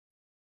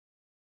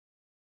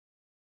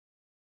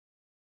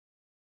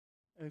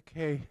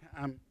Okay,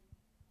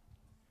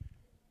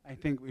 I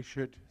think we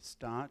should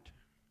start.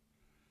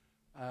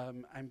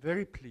 I'm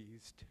very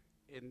pleased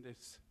in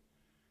this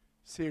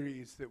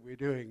series that we're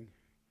doing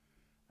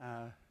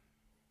to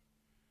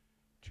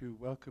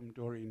welcome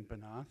Doreen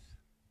Bernath,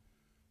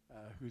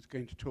 who's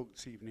going to talk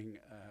this evening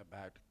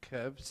about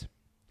curves.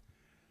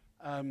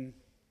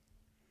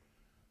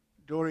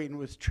 Doreen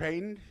was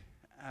trained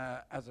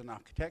as an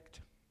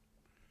architect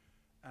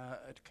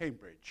at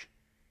Cambridge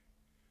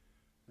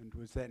and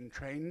was then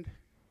trained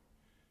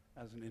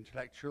as an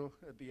intellectual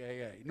at the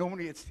AA.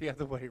 Normally it's the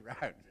other way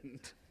around.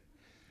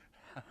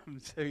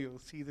 So you'll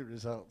see the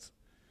results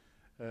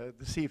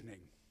this evening.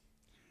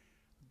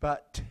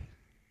 But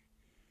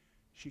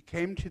she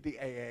came to the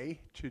AA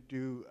to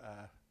do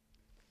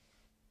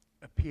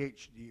a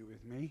PhD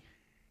with me.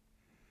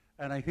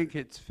 And I think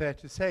it's fair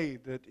to say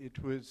that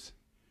it was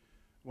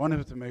one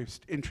of the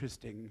most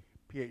interesting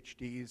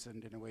PhDs,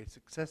 and in a way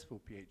successful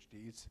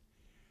PhDs,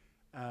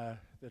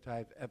 that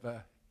I've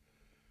ever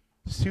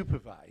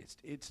supervised.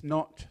 It's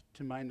not,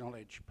 to my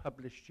knowledge,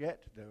 published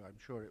yet, though I'm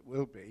sure it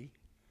will be.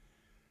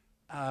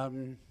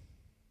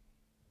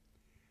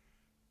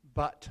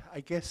 But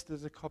I guess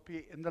there's a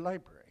copy in the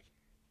library.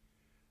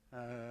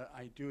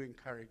 I do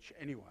encourage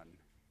anyone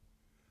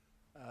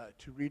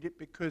to read it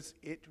because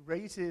it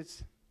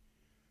raises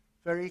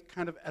very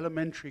kind of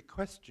elementary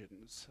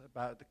questions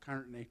about the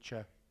current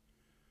nature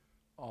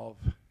of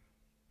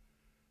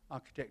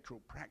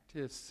architectural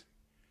practice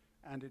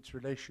and its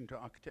relation to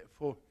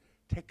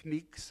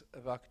techniques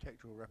of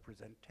architectural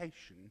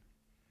representation.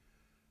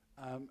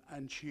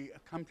 And she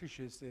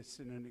accomplishes this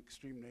in an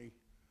extremely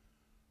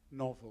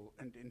novel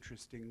and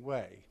interesting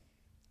way.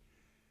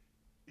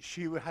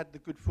 She had the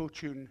good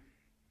fortune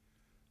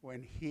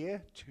when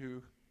here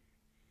to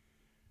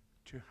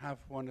have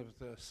one of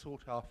the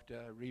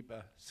sought-after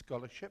RIBA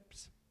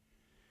scholarships.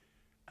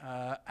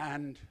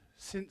 And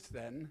since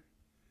then,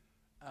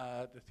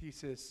 the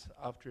thesis,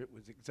 after it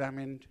was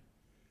examined,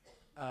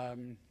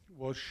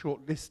 was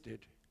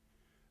shortlisted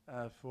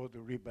for the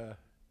RIBA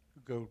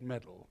gold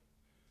medal.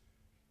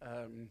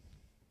 I'm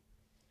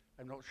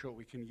not sure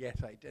we can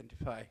yet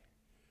identify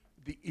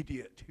the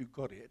idiot who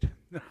got it,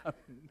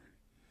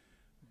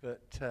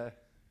 but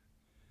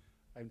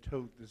I'm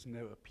told there's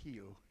no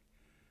appeal.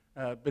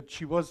 But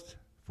she was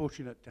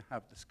fortunate to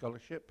have the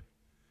scholarship,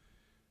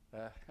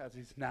 as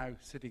is now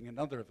sitting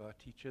another of our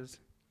teachers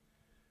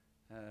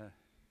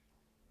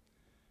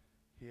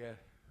here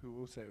who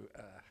also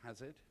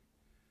has it.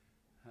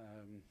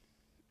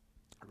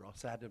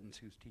 Ross Adams,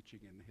 who's teaching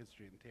in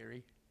history and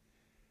theory.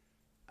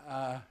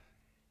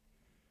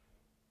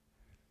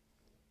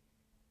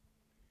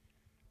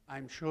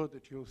 I'm sure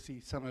that you'll see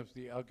some of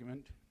the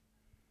argument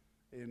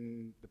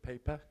in the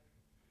paper,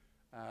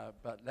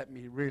 but let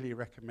me really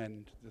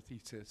recommend the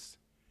thesis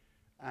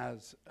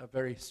as a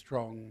very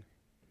strong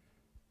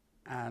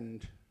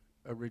and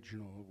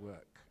original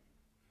work.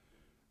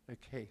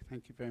 Okay,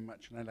 thank you very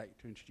much, and I'd like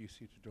to introduce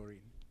you to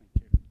Doreen. Thank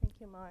you.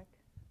 Thank you, Mark.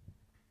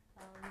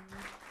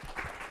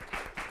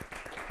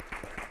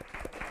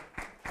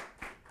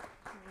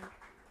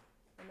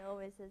 And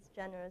always as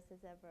generous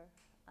as ever.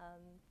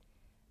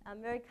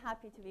 I'm very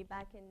happy to be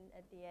back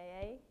at the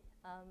AA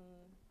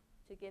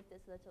to give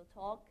this little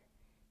talk.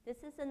 This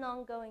is an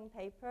ongoing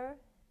paper,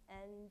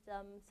 and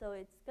so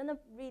it's going to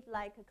read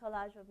like a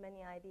collage of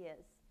many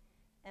ideas.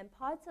 And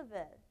parts of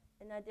it,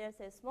 and I dare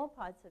say small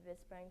parts of it,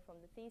 sprang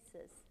from the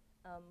thesis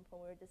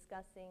when we were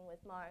discussing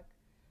with Mark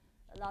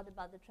a lot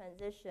about the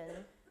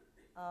transition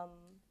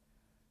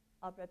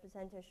of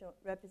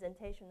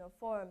representational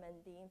form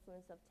and the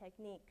influence of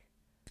technique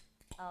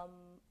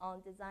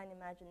on design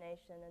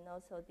imagination, and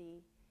also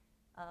the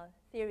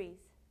theories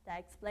that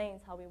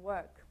explains how we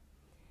work.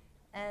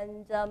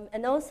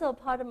 And also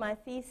part of my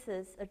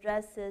thesis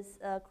addresses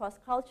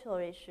cross-cultural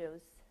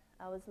issues.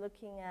 I was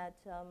looking at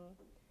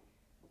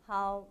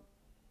how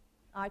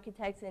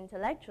architects and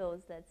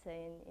intellectuals, let's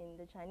say in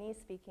the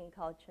Chinese-speaking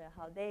culture,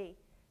 how they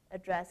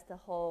address the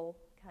whole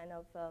kind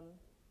of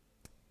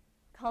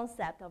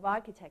concept of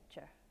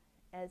architecture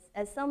as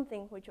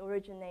something which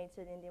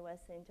originated in the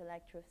Western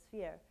intellectual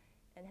sphere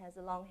and has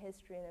a long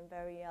history and a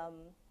very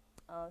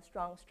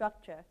strong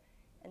structure,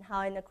 and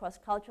how in a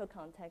cross-cultural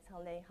context,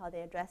 how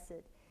they address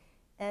it.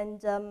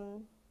 And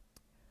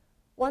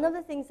one of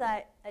the things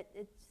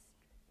it's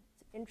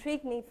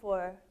intrigued me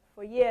for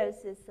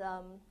years is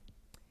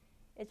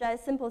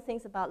just simple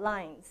things about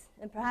lines.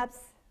 And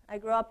perhaps I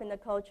grew up in a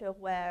culture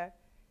where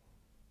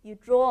you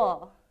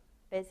draw,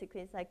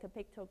 basically it's like a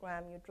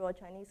pictogram, you draw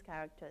Chinese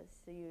characters.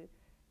 So you're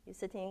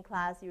sitting in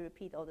class, you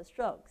repeat all the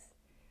strokes.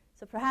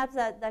 So perhaps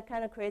that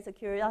kind of creates a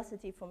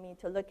curiosity for me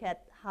to look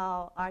at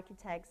how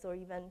architects or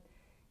even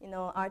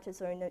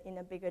artists, or in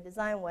a bigger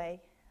design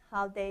way,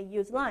 how they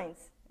use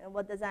lines, and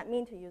what does that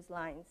mean to use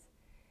lines.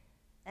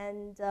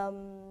 And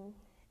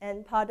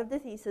part of the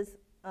thesis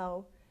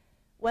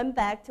went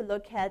back to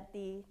look at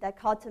the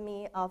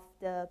dichotomy of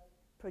the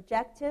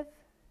projective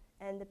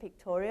and the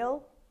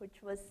pictorial,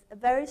 which was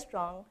very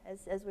strong,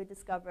 as we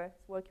discovered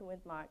working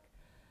with Mark,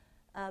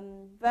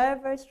 very,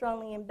 very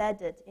strongly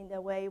embedded in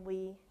the way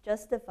we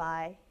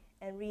justify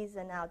and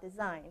reason our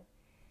design.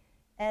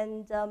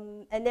 And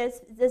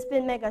there's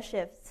been mega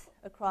shifts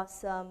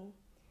across,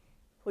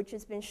 which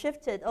has been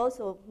shifted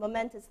also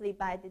momentously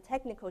by the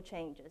technical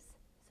changes.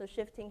 So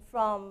shifting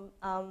from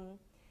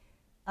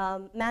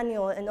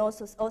manual and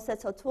also all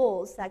sets of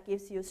tools that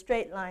gives you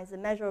straight lines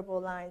and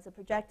measurable lines and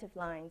projective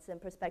lines and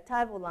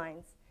perspectival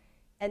lines.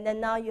 And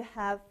then now you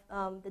have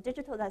the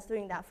digital that's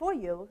doing that for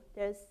you.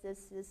 This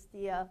is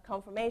the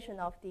confirmation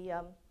of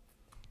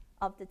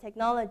the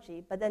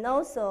technology. But then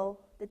also,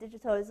 the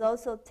digital is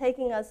also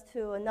taking us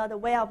to another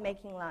way of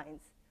making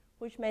lines,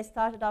 which may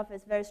start off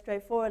as very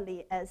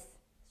straightforwardly as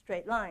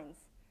straight lines,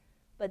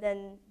 but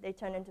then they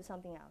turn into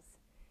something else.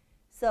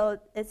 So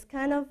it's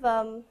kind of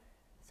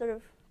sort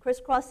of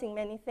crisscrossing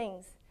many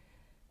things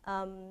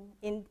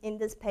in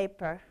this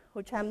paper,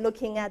 which I'm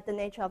looking at the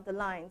nature of the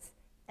lines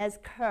as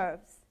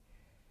curves.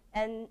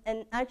 And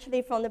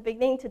actually, from the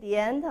beginning to the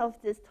end of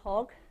this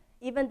talk,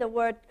 even the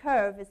word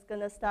curve is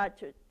going to start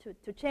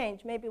to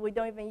change. Maybe we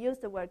don't even use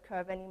the word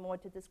curve anymore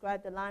to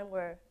describe the line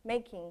we're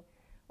making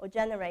or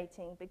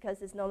generating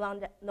because it's no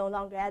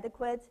longer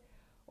adequate,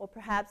 or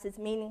perhaps its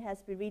meaning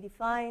has to be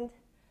redefined.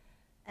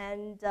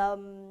 And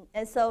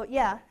so,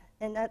 yeah,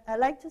 and I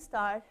like to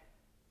start.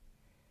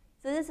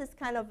 So this is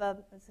kind of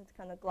a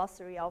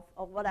glossary of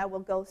what I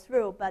will go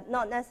through, but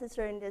not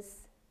necessarily in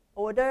this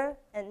order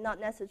and not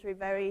necessarily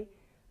very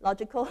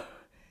logical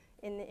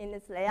in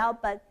its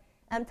layout, but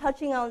I'm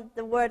touching on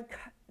the word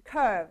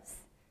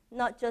curves,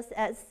 not just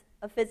as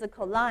a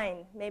physical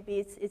line. Maybe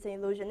it's an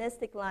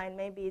illusionistic line,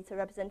 maybe it's a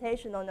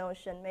representational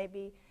notion,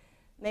 maybe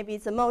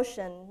it's a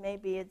motion,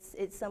 maybe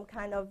it's some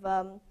kind of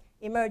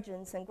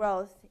emergence and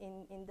growth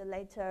in the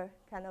later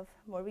kind of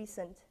more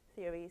recent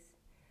theories.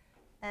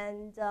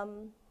 And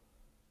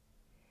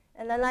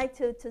I like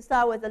to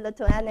start with a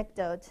little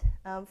anecdote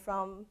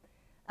from,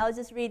 I was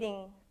just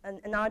reading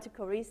an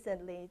article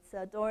recently. It's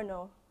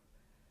Adorno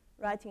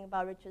writing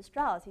about Richard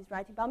Strauss. He's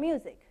writing about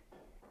music.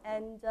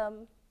 And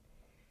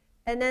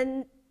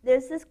then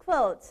there's this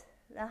quote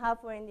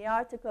halfway in the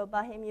article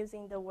about him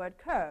using the word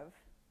curve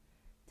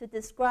to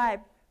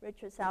describe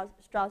Richard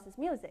Strauss's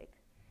music.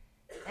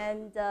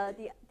 And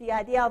the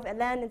idea of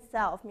élan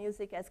itself,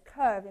 music as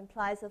curve,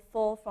 implies a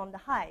fall from the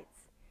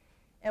heights.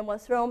 And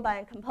was thrown by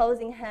a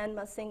composing hand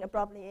must sing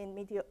abruptly in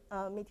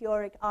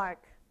meteoric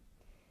arc.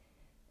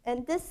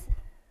 And this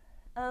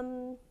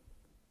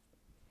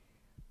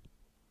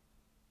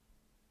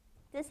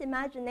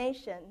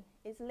imagination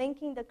is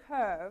linking the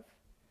curve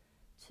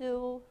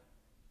to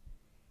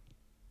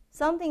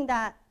something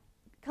that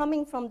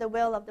coming from the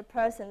will of the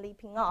person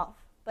leaping off,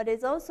 but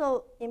it's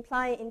also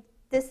implying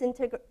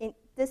disintegration.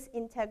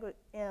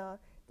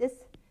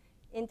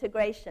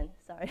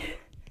 Sorry.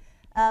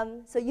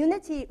 So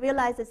unity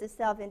realizes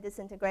itself in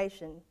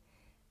disintegration,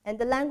 and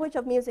the language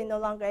of music no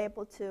longer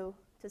able to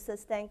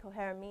sustain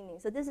coherent meaning.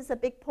 So this is a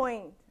big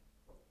point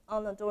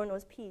on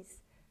Adorno's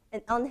piece,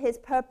 and on his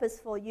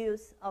purposeful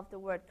use of the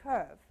word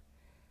curve.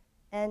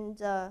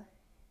 And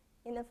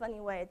in a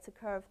funny way, it's a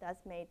curve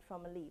that's made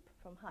from a leap,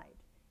 from height.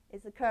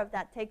 It's a curve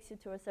that takes you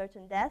to a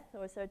certain death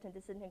or a certain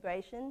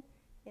disintegration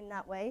in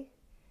that way.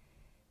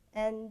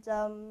 And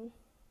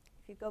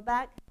if you go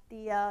back,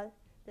 the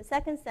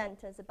second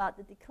sentence about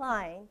the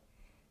decline,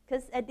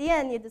 because at the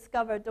end you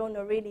discover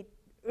Adorno really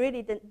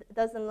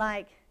doesn't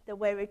like the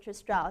way Richard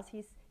Strauss.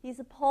 He's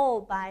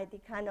appalled by the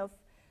kind of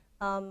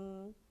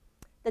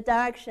the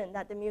direction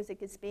that the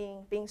music is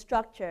being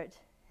structured,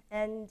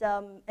 and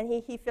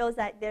he feels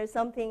that there's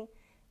something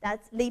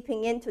that's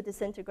leaping into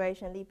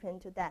disintegration, leaping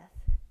into death.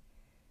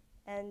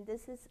 And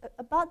this is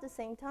about the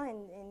same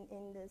time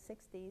in the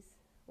 60s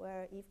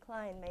where Yves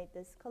Klein made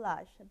this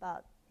collage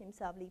about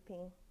himself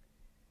leaping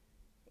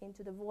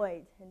into the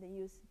void, and the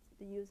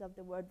use of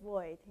the word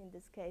void in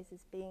this case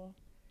is being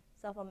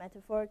somehow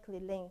metaphorically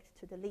linked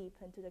to the leap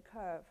and to the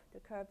curve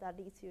that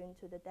leads you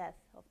into the death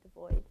of the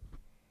void.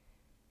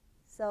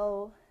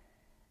 So,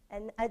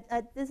 and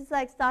this is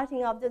like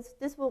starting off, this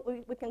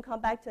we can come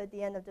back to at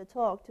the end of the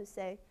talk to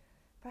say,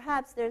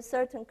 perhaps there's a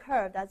certain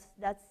curve that's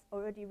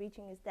already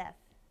reaching its death,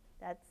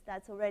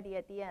 that's already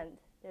at the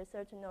end. There are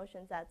certain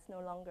notions that's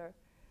no longer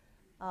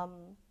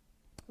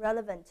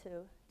relevant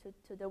to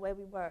the way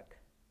we work.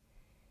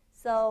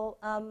 So,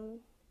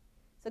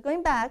 so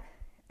going back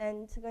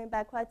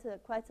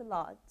quite a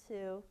lot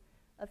to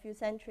a few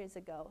centuries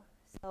ago.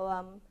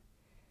 So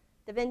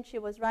Da Vinci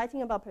was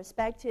writing about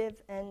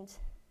perspective, and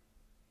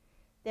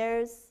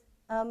there's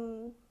a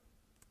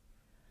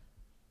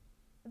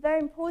very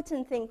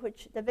important thing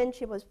which Da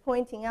Vinci was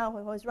pointing out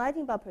when he was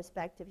writing about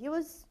perspective. He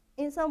was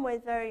in some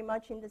ways very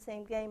much in the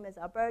same game as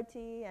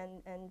Alberti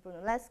and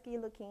Brunelleschi,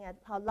 looking at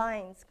how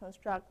lines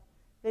construct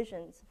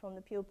visions from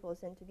the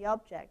pupils into the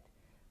object.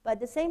 But at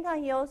the same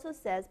time, he also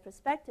says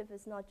perspective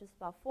is not just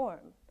about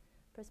form.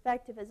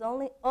 Perspective is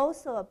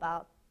also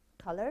about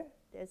color.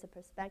 There's a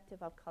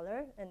perspective of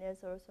color, and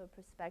there's also a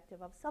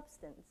perspective of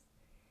substance.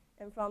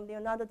 And from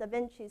Leonardo da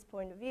Vinci's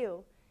point of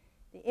view,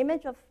 the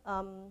image of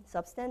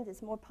substance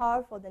is more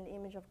powerful than the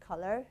image of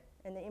color,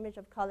 and the image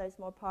of color is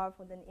more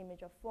powerful than the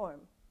image of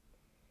form.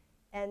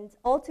 And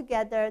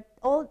altogether,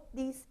 all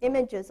these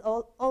images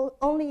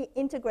only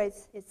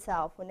integrates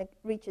itself when it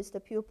reaches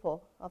the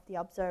pupil of the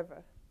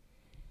observer.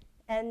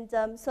 And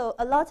so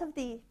a lot of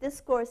the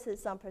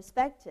discourses on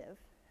perspective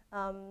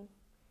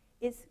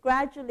is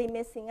gradually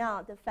missing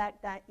out the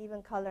fact that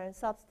even color and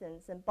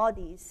substance and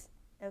bodies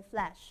and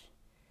flesh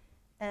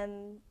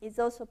is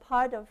also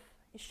part of,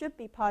 it should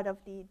be part of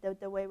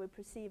the way we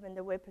perceive and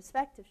the way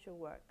perspective should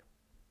work.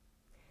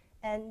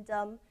 And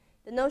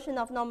the notion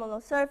of nominal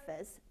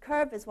surface,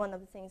 curve is one of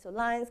the things. So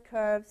lines,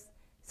 curves,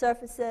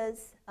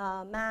 surfaces,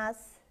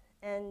 mass,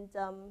 and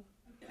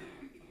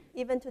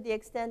even to the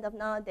extent of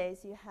nowadays,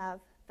 you have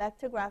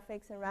vector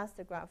graphics and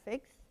raster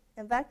graphics.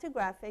 And vector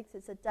graphics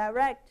is a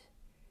direct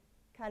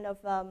kind of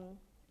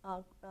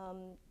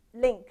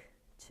link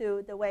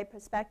to the way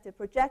perspective,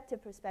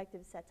 projective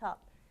perspective is set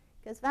up.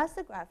 Because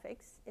raster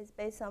graphics is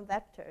based on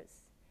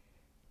vectors.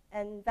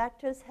 And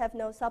vectors have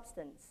no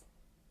substance.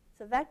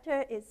 So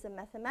vector is a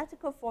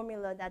mathematical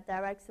formula that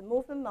directs the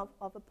movement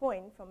of a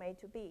point from A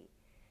to B.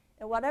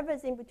 And whatever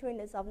is in between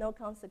is of no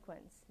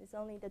consequence. It's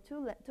only the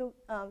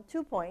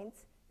two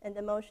points and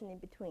the motion in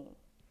between.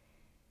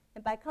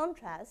 And by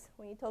contrast,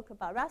 when you talk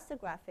about raster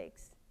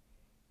graphics,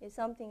 it's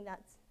something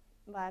that's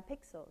via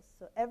pixels.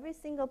 So every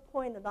single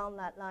point along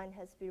that line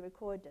has to be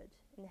recorded,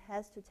 and it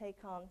has to take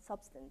on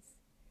substance.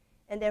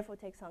 And therefore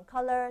takes on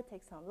color,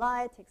 takes on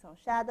light, takes on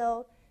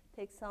shadow,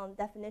 takes on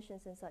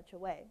definitions in such a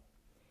way.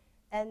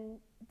 And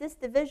this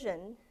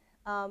division,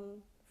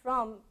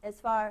 from as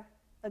far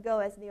ago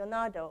as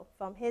Leonardo,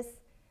 from his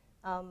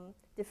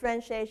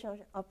differentiation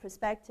of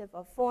perspective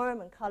of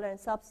form and color and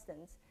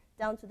substance,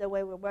 down to the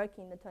way we're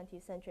working in the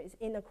 20th century, is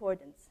in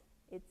accordance.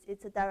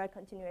 It's a direct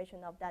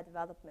continuation of that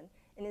development.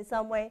 And in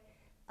some way,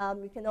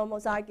 you can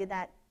almost argue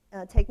that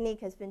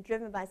technique has been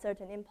driven by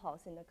certain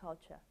impulse in the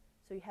culture.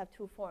 So you have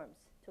two forms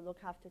to look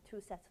after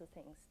two sets of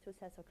things, two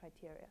sets of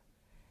criteria.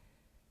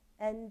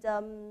 And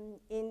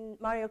in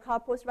Mario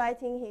Carpo's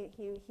writing,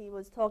 he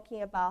was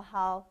talking about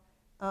how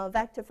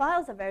vector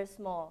files are very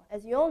small.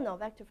 As you all know,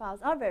 vector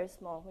files are very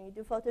small. When you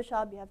do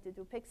Photoshop, you have to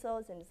do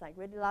pixels, and it's like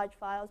really large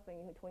files. But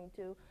when you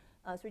do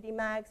 3D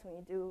Max, when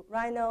you do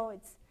Rhino,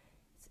 it's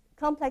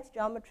complex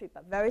geometry,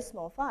 but very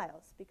small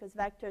files, because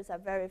vectors are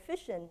very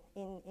efficient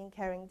in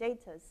carrying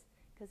data,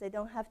 because they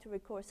don't have to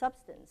record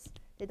substance.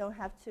 They don't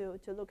have to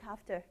look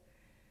after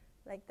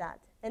like that.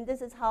 And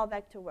this is how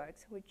vector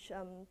works, which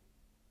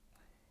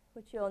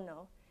you all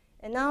know.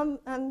 And now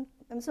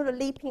I'm sort of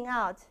leaping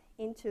out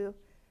into,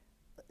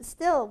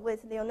 still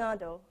with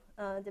Leonardo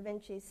da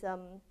Vinci's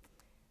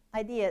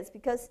ideas,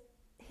 because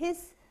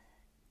his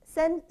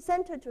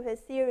center to his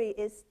theory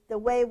is the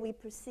way we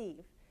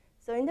perceive.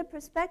 So in the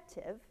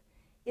perspective,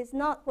 it's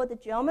not what the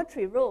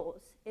geometry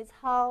rules, it's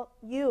how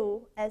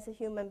you, as a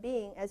human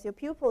being, as your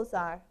pupils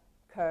are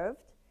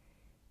curved,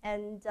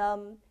 and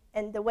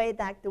the way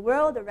that the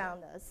world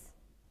around us,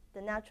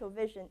 the natural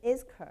vision,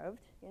 is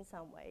curved in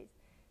some ways.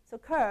 So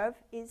curve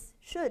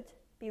should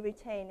be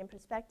retained in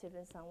perspective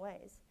in some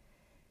ways.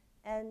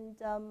 And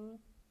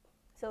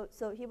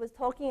so he was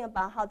talking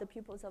about how the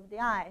pupils of the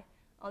eye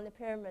on the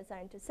pyramids are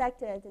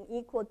intersected at an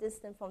equal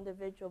distance from the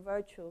visual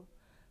virtue,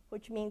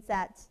 which means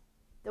that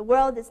the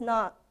world is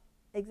not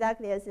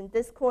exactly as in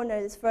this corner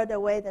is further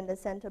away than the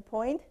center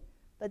point,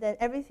 but then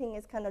everything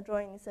is kind of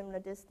drawing a similar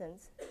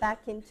distance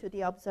back into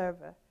the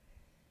observer.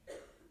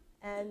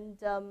 And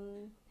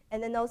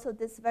then also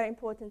this very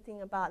important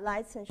thing about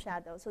lights and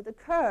shadows. So the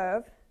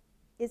curve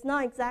is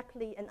not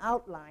exactly an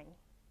outline.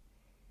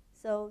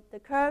 So the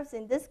curves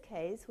in this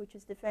case, which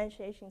is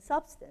differentiating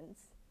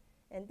substance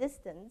and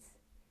distance,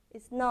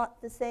 is not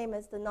the same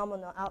as the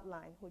nominal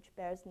outline, which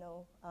bears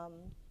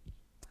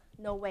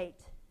no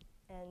weight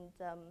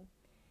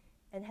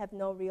and have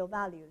no real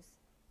values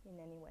in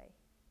any way.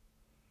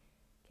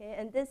 Okay,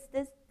 and this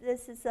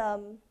is I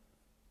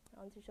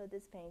want to show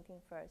this painting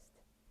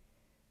first.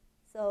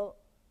 So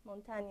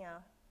Montaigne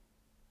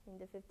in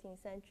the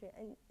 15th century,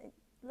 and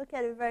look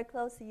at it very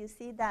closely. You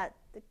see that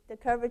the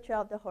curvature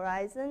of the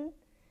horizon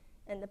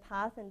and the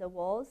path and the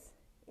walls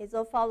is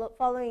all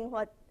following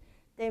what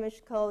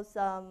Damisch calls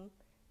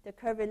the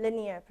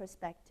curvilinear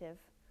perspective,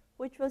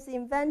 which was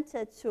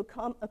invented to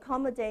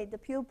accommodate the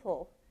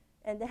pupil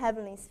and the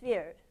heavenly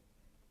sphere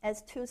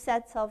as two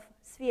sets of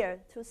sphere,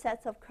 two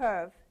sets of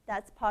curve.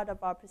 That's part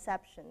of our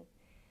perception.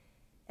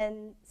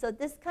 And so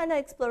this kind of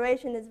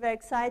exploration is very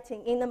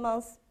exciting in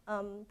amongst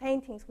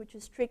paintings which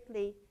is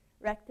strictly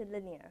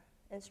rectilinear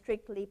and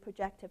strictly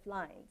projective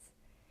lines.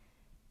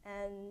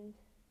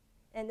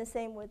 And the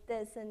same with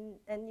this,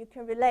 and you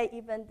can relate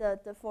even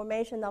the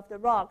formation of the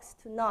rocks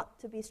to not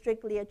to be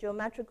strictly a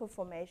geometrical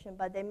formation,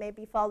 but they may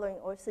be following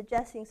or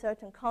suggesting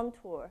certain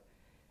contour.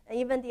 And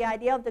even the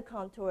idea of the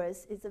contour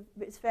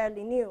is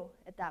fairly new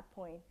at that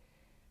point.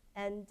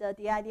 And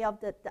the idea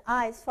of the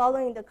eyes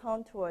following the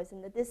contours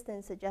in the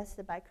distance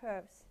suggested by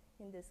curves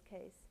in this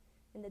case,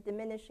 in the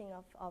diminishing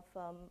of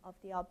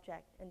the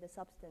object and the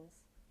substance.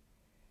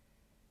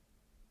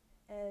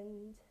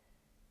 And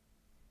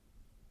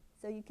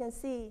so you can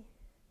see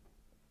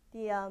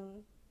the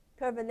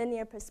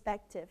curvilinear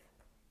perspective.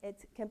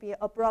 It can be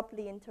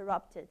abruptly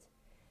interrupted.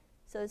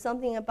 So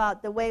something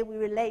about the way we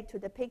relate to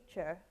the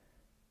picture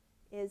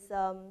is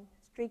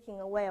streaking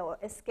away or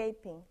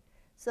escaping.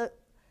 So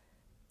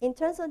in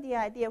terms of the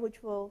idea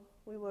which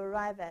we will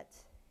arrive at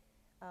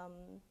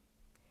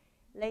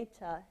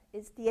later,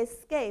 is the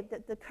escape,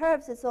 that the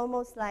curves is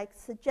almost like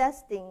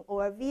suggesting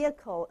or a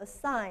vehicle, a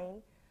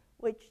sign,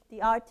 which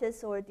the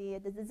artist or the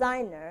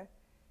designer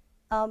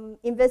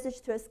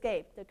envisaged to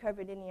escape the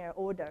curvilinear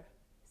order.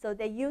 So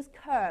they use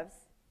curves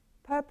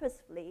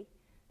purposefully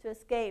to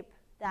escape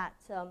that,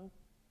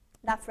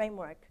 that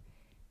framework.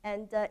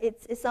 And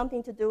it's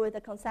something to do with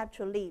the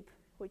conceptual leap,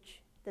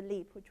 which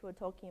we're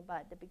talking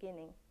about at the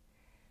beginning.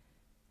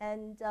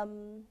 And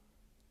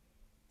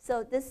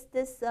so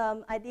this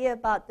idea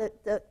about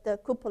the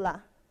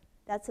cupola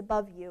that's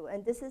above you,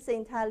 and this is an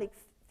entirely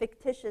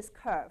fictitious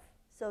curve.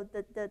 So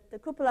the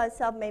cupola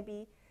itself may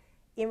be,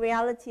 in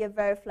reality, a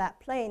very flat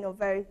plane or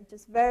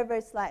just very,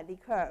 very slightly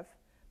curved,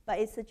 but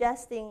it's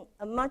suggesting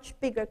a much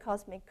bigger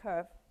cosmic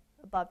curve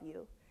above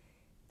you.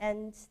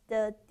 And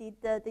the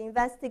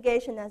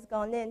investigation that's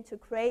gone in to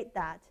create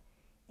that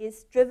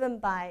is driven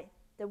by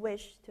the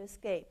wish to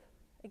escape,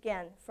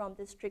 again, from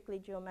the strictly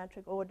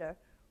geometric order,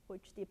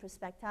 which the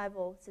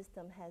perspectival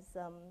system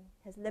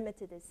has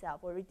limited itself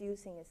or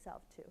reducing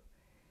itself to.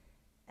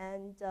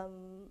 And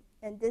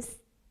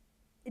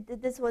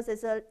this was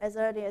as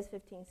early as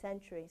 15th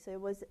century. So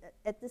it was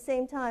at the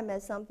same time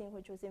as something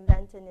which was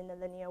invented in a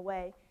linear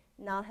way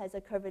now has a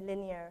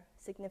curvilinear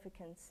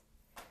significance.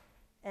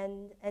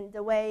 And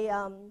the way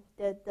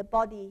the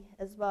body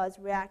as well as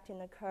react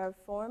in a curved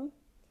form.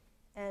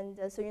 And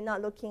so you're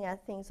not looking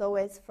at things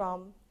always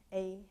from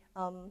a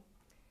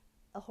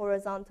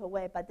horizontal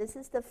way, but this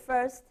is the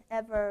first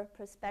ever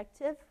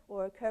perspective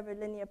or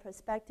curvilinear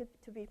perspective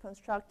to be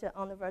constructed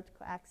on the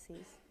vertical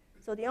axis.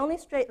 So the only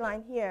straight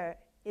line here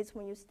is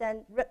when you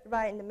stand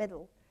right in the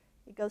middle.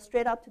 It goes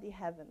straight up to the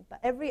heaven. But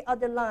every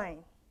other line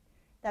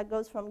that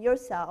goes from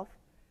yourself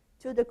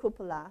to the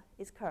cupola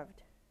is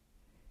curved.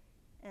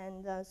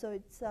 And so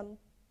it's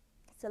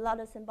a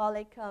lot of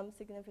symbolic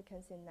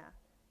significance in that.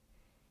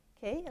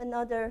 Okay,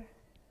 another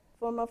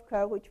form of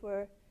curve which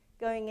we're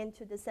going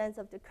into the sense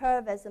of the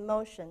curve as a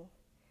motion,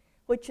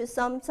 which is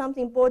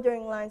something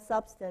bordering line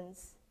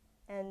substance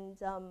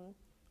and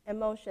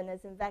emotion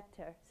as in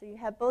vector. So you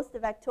have both the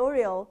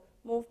vectorial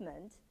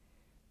movement,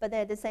 but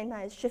then at the same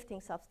time it's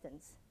shifting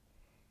substance.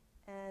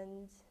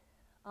 And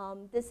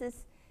this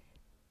is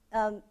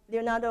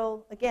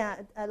Leonardo,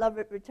 again, I love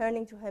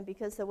returning to him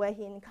because the way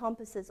he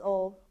encompasses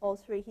all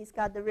three. He's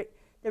got the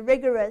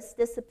rigorous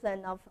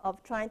discipline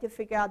of trying to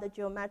figure out the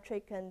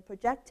geometric and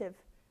projective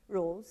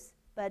rules,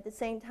 but at the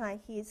same time,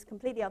 he's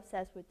completely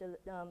obsessed with the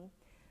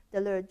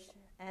deluge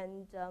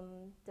and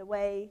the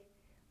way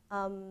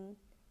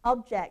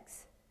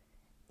objects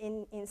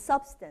in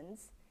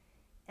substance,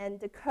 and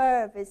the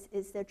curve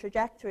is their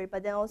trajectory,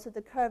 but then also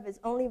the curve is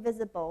only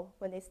visible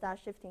when they start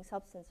shifting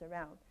substance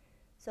around.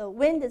 So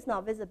wind is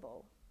not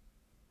visible.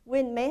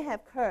 Wind may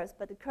have curves,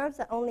 but the curves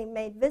are only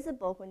made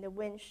visible when the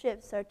wind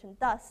shifts certain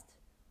dust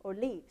or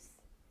leaves.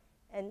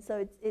 And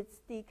so it's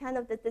the kind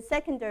of the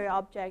secondary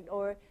object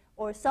or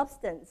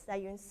substance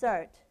that you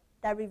insert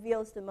that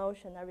reveals the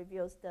motion, that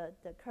reveals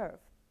the curve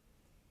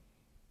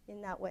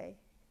in that way.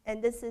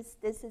 And this is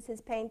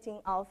his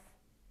painting of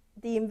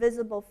the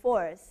invisible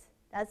force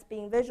that's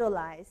being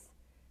visualized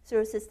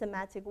through a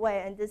systematic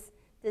way. And this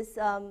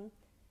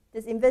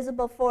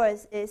invisible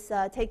force is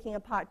taking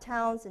apart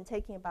towns and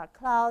taking apart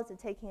clouds and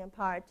taking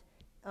apart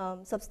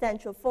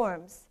substantial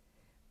forms.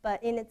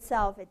 But in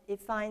itself,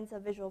 it finds a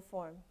visual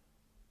form.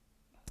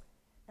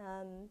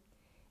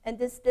 And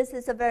this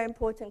is a very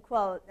important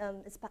quote,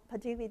 it's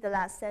particularly the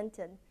last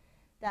sentence,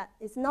 that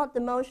it's not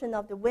the motion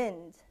of the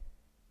wind,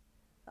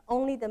 but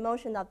only the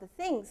motion of the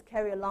things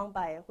carried along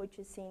by it, which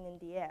is seen in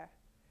the air.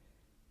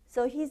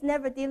 So he's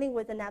never dealing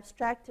with an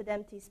abstracted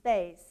empty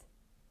space,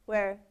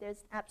 where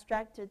there's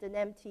abstracted an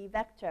empty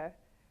vector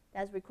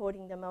that's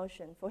recording the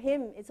motion. For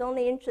him, it's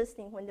only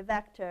interesting when the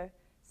vector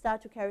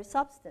starts to carry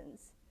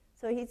substance.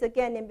 So he's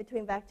again in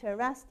between vector and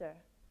raster.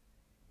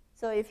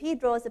 So if he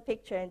draws a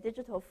picture in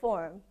digital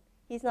form,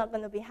 he's not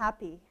going to be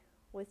happy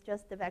with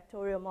just the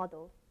vectorial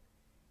model.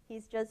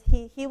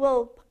 He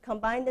will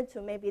combine the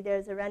two. Maybe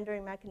there's a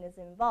rendering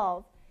mechanism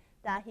involved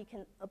that he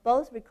can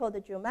both record the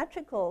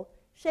geometrical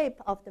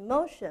shape of the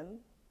motion,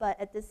 but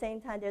at the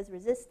same time there's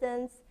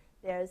resistance,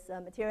 there's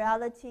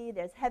materiality,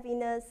 there's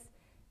heaviness,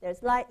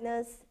 there's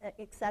lightness,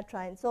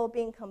 etc. And so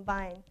being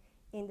combined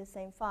in the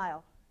same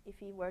file if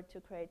he were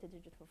to create a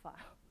digital file.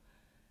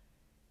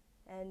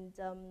 And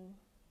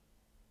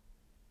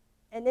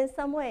in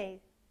some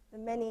way,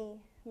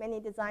 many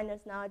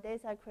designers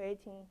nowadays are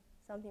creating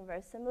something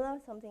very similar,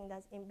 something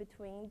that's in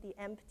between the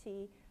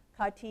empty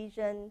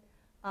Cartesian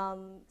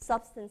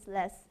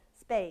substanceless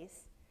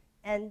space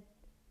and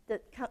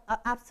the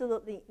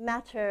absolutely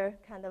matter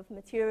kind of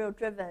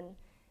material-driven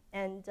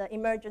and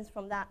emergence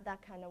from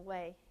that kind of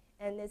way.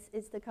 And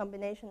it's the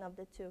combination of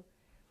the two.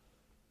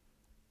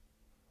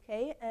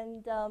 Okay,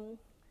 and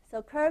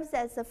So curves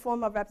as a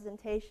form of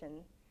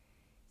representation.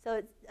 So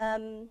it's,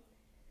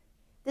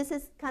 this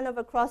is kind of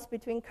a cross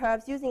between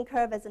curves, using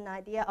curve as an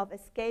idea of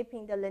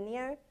escaping the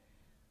linear.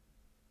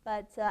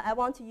 But I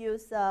want to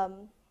use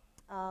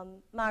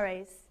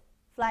Murray's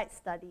flight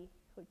study,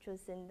 which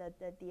was in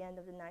the end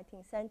of the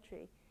 19th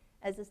century,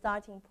 as a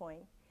starting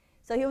point.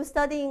 So he was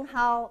studying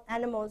how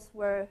animals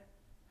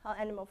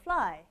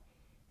fly.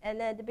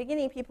 And at the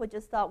beginning, people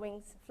just thought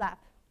wings flap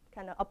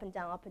kind of up and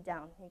down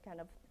in kind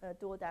of a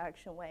dual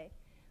direction way.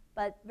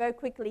 But very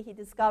quickly, he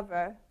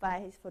discovered by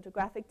his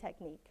photographic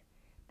technique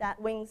that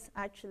wings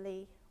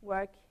actually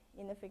work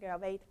in a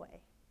figure-of-8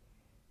 way.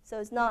 So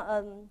it's not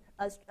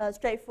a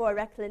straightforward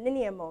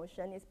rectilinear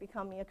motion. It's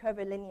becoming a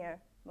curvilinear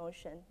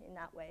motion in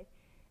that way.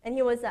 And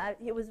he was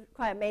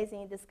quite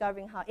amazing in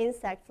discovering how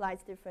insect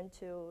flies different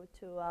to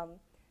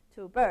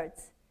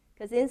birds,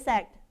 because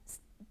insects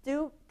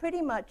do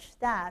pretty much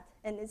that,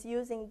 and is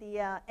using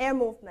the air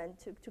movement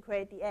to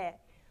create the air,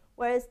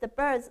 whereas the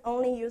birds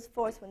only use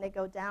force when they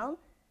go down,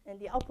 and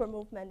the upward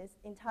movement is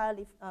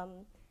entirely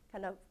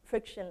kind of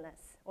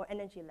frictionless or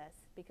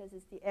energyless, because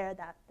it's the air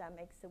that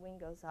makes the wing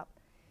goes up.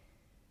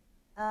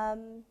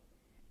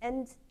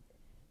 And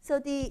so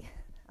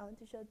I want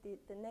to show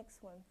the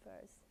next one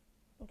first.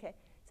 Okay,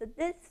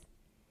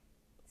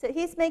 so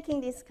he's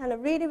making these kind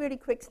of really, really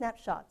quick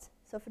snapshots.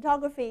 So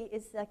photography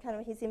is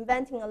he's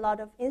inventing a lot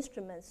of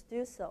instruments to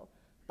do so.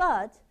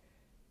 But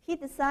he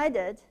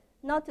decided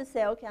not to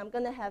say, okay, I'm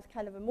going to have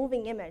kind of a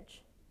moving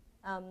image,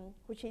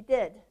 which he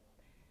did.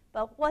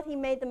 But what he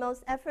made the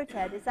most effort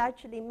at is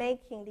actually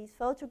making these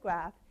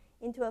photographs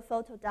into a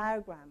photo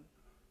diagram.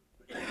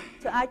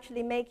 To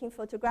actually making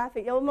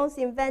photographic, almost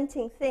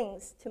inventing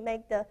things to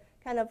make the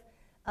kind of,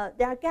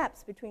 there are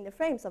gaps between the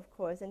frames, of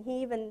course, and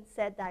he even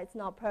said that it's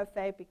not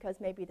perfect because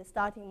maybe the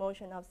starting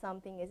motion of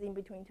something is in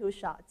between two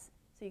shots,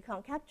 so you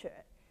can't capture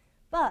it.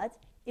 But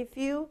if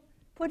you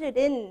put it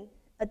in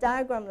a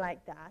diagram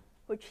like that,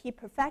 which he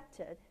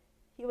perfected,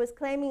 he was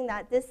claiming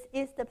that this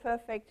is the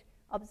perfect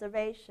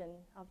observation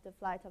of the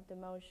flight of the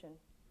motion.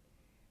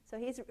 So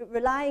he's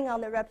relying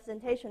on the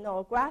representation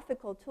or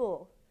graphical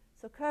tool.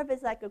 So curve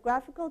is like a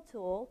graphical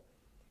tool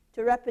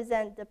to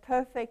represent the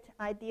perfect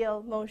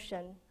ideal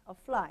motion of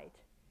flight,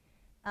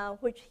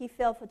 which he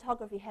felt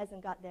photography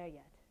hasn't got there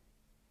yet.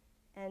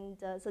 And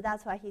so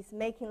that's why he's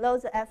making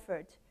loads of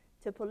effort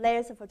to put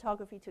layers of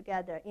photography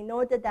together in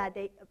order that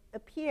they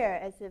appear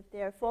as if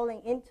they're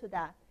falling into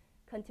that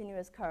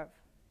continuous curve.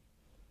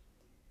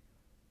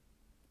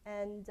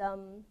 And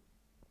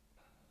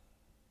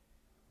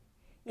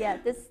yeah,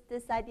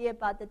 this idea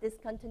about the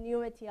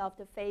discontinuity of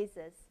the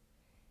phases,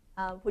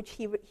 which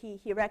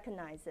he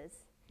recognizes.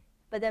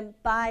 But then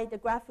by the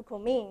graphical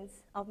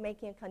means of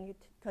making a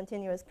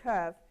continuous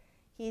curve,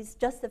 he's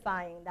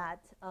justifying that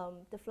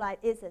the flight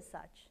is as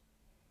such.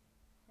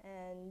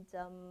 And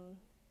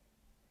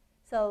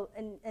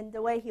and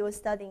the way he was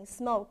studying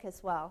smoke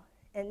as well.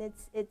 And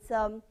it's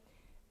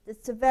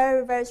a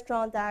very, very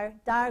strong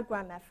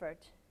diagram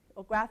effort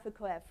or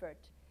graphical effort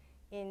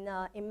in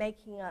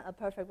making a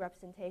perfect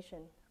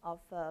representation of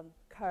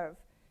curve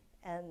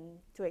and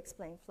to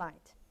explain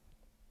flight.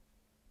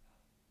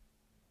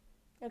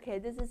 Okay,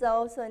 this is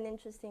also an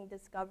interesting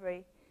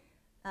discovery.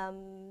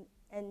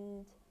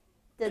 And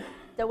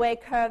the way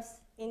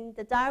curves in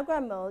the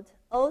diagram mode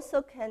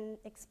also can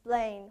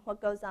explain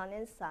what goes on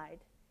inside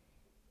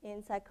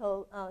in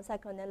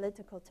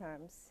psychoanalytical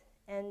terms.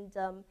 And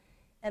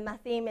my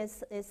theme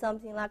is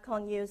something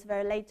Lacan used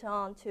very later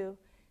on to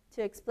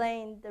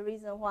explain the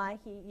reason why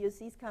he used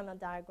these kind of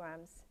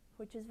diagrams,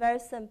 which is very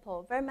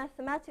simple, very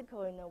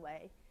mathematical in a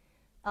way.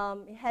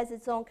 It has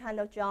its own kind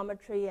of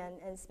geometry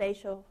and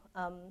spatial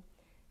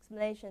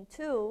explanation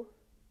to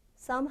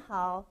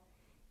somehow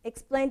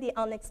explain the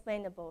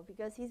unexplainable,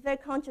 because he's very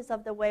conscious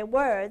of the way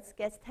words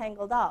gets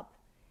tangled up.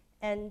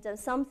 And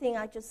something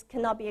I just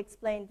cannot be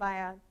explained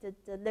via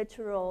the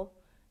literal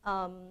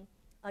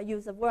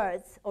use of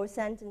words or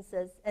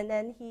sentences. And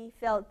then he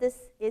felt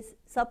this is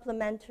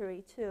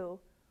supplementary to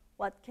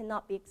what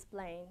cannot be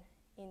explained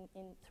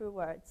through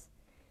words.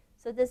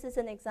 So this is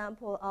an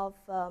example of,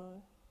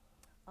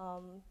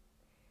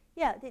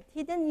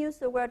 he didn't use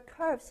the word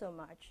curve so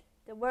much.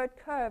 The word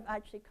curve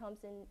actually comes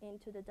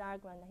into the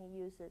diagram that he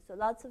uses. So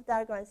lots of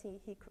diagrams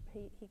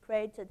he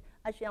created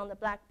actually on the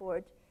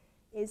blackboard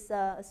is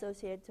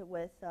associated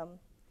with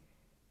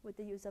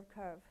the use of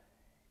curve.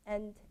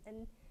 And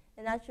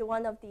actually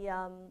one of the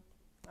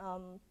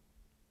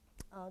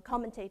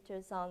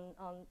commentators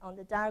on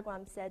the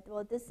diagram said,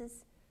 well, this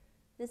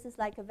is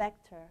like a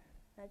vector.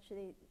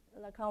 Actually,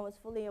 Lacan was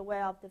fully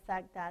aware of the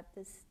fact that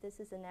this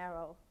is an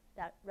arrow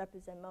that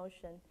represents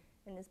motion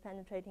and is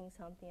penetrating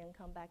something and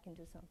come back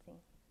into something.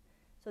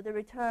 So the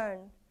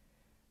return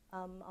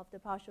of the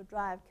partial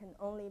drive can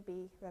only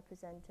be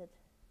represented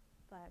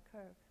by a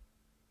curve.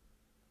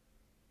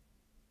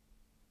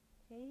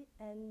 Okay,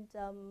 and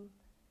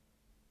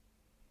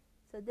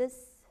so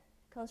this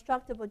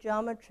constructible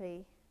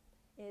geometry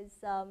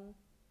is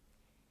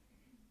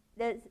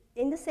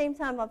in the same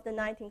time of the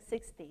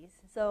 1960s.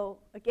 So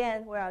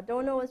again, where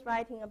Adorno was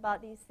writing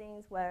about these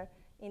things, where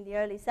In the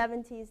early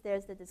 70s,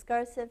 there's the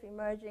discursive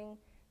emerging.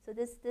 So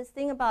this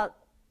thing about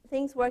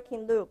things work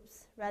in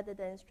loops rather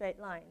than straight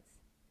lines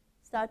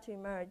start to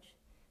emerge.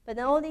 But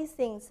then all these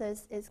things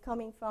is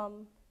coming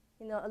from,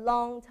 you know, a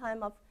long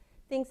time of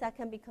things that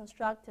can be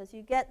constructed. So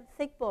you get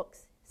thick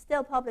books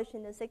still published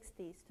in the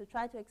 60s to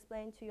try to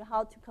explain to you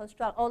how to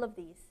construct all of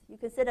these. You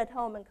can sit at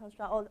home and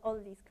construct all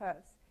of these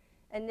curves.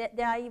 And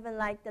there are even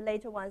like the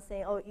later ones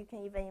saying, oh, you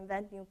can even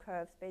invent new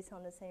curves based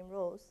on the same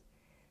rules.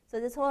 So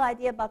this whole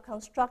idea about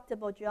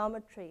constructible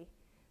geometry,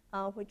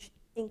 which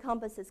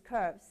encompasses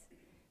curves,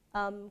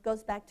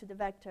 goes back to the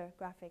vector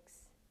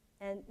graphics.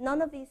 And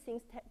none of these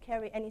things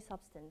carry any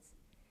substance.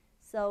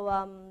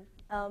 So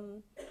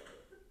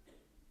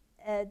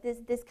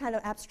this kind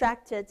of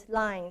abstracted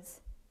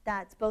lines,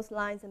 that's both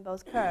lines and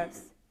both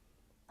curves,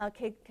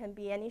 can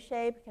be any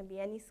shape, can be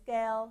any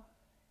scale.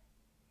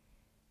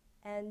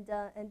 And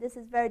this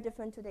is very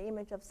different to the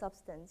image of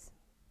substance,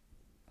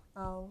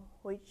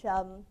 which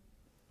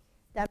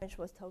Damage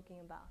was talking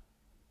about.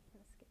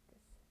 Let's skip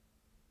this.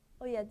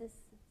 Oh yeah,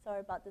 sorry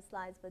about the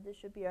slides, but this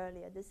should be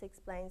earlier. This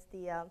explains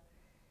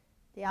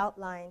the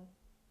outline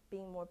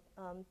being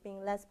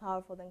less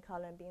powerful than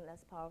color and being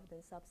less powerful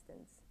than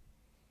substance.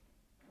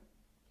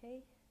 Okay,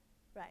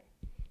 right.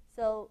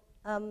 So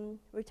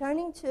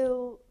returning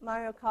to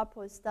Mario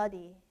Carpo's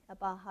study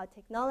about how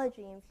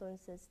technology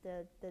influences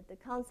the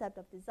concept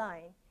of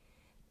design,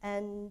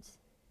 and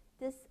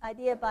this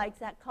idea about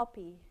exact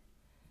copy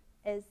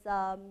is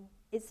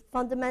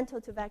fundamental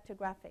to vector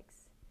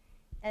graphics.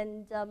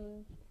 And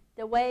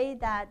the way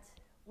that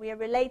we are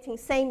relating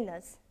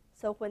sameness,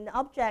 so when the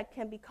object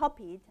can be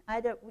copied,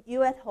 either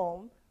you at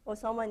home or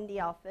someone in the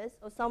office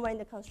or someone in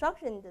the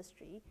construction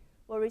industry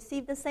will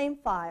receive the same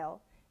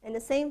file, and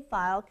the same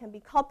file can be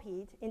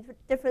copied in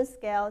different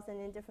scales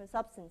and in different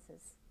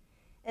substances.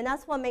 And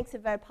that's what makes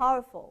it very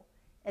powerful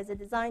as a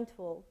design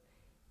tool.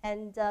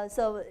 And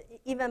so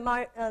even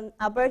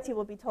Alberti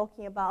will be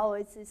talking about, oh,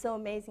 it's so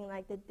amazing,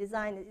 like the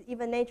design,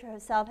 even nature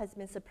herself has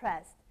been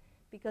suppressed,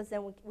 because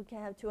then we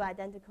can have two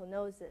identical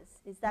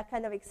noses. It's that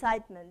kind of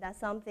excitement that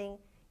something,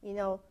 you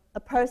know, a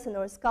person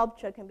or a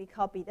sculpture can be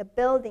copied, a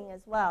building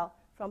as well,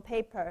 from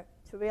paper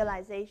to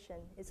realization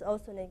is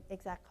also an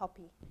exact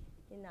copy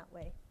in that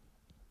way.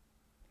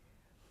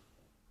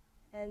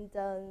 And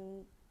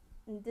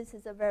this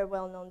is a very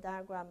well-known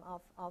diagram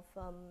of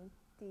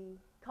the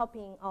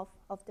copying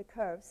of the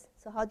curves.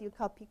 So how do you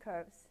copy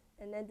curves?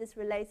 And then this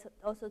relates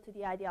also to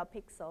the idea of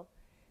pixel.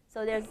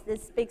 So there's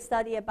this big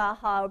study about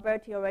how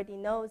Alberti already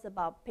knows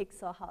about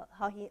pixel,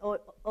 how he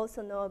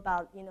also knows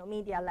about, you know,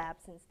 media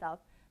labs and stuff,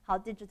 how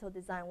digital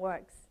design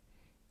works,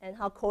 and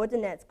how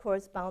coordinates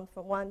correspond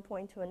from one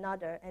point to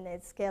another, and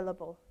it's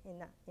scalable in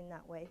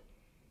that way.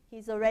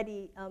 He's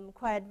already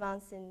quite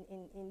advanced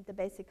in the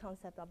basic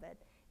concept of it.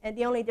 And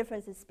the only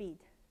difference is speed.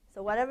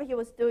 So whatever he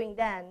was doing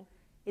then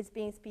is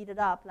being speeded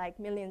up like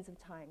millions of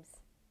times.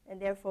 And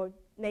therefore,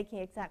 making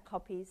exact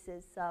copies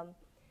is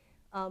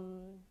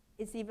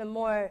even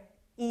more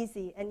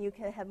easy, and you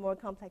can have more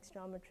complex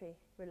geometry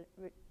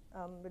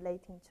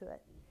relating to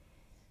it.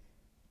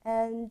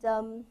 And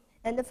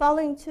the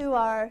following two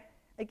are,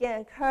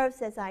 again,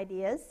 curves as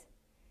ideas.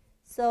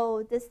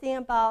 So this thing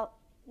about,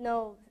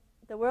 no,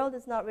 the world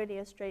is not really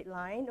a straight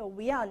line, or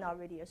we are not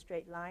really a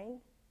straight line.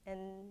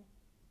 And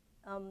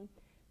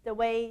the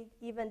way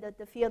even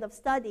the field of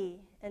study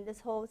and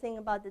this whole thing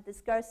about the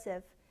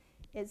discursive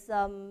is,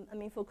 I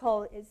mean,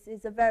 Foucault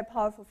is a very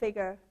powerful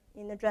figure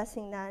in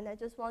addressing that. And I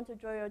just want to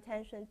draw your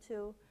attention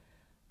to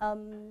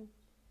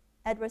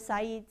Edward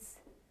Said's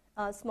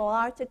small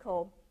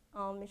article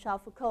on Michel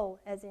Foucault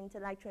as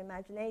intellectual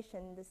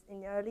imagination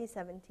in the early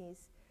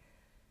 70s,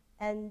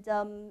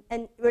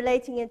 and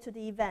relating it to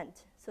the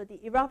event. So the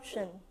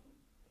eruption,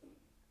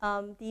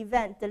 the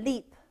event, the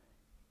leap,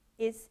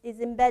 is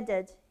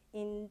embedded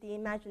in the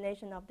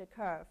imagination of the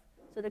curve.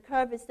 So the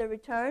curve is the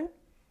return,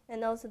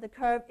 and also the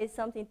curve is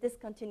something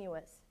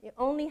discontinuous. It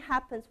only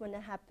happens when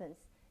it happens.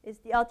 It's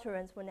the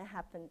utterance when it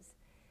happens.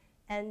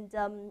 And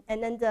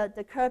then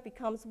the curve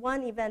becomes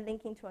one event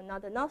linking to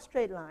another, not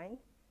straight line.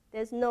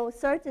 There's no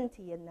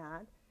certainty in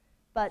that,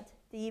 but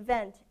the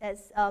event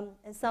as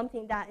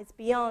something that is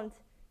beyond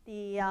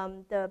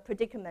the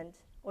predicament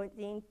or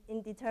the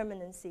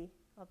indeterminacy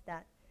of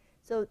that.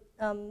 So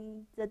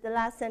the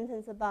last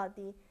sentence about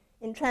the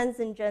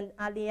intransigent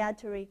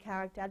aleatory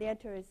character.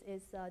 Aleatory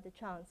is the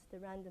chance, the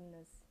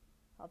randomness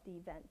of the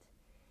event.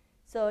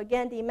 So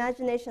again, the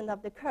imagination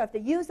of the curve, the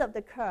use of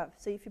the curve.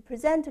 So if you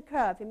present a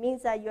curve, it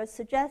means that you're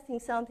suggesting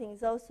something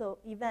is also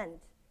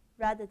event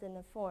rather than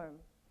a form.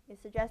 You're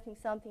suggesting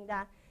something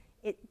that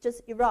it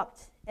just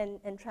erupts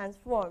and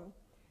transform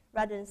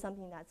rather than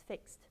something that's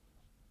fixed.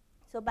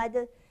 So by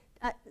the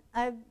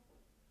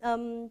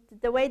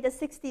way the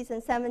 60s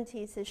and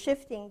 70s is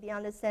shifting the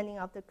understanding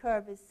of the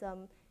curve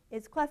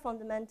is quite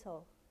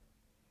fundamental.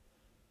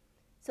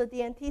 So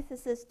the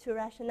antithesis to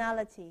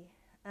rationality.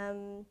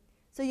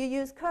 So you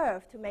use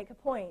curve to make a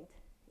point.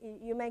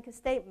 You make a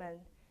statement.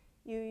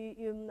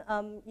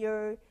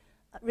 You're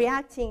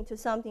reacting to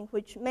something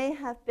which may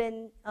have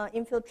been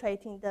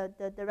infiltrating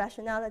the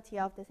rationality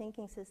of the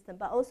thinking system,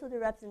 but also the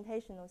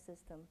representational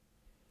system.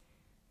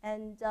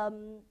 And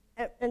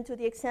to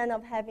the extent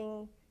of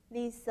having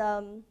these,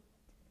 the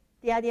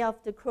idea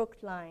of the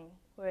crooked line,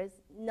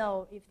 whereas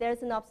no, if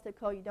there's an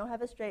obstacle, you don't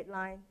have a straight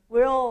line.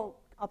 We're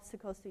all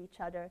obstacles to each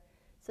other.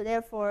 So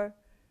therefore,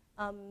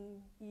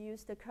 you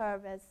use the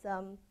curve as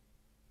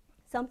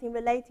something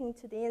relating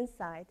to the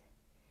inside.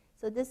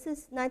 So this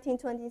is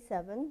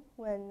 1927,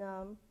 when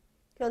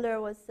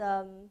Köhler was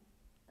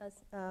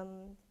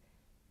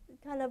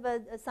kind of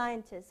a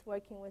scientist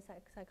working with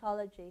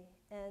psychology.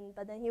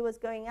 But then he was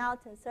going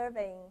out and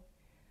surveying.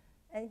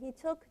 And he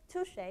took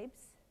two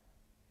shapes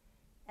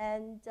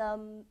and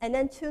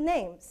then two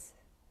names.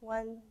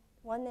 One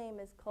name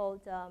is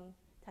called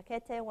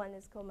Takete, one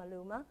is called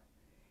Maluma.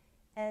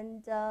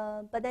 And,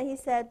 but then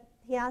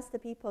he asked the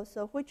people,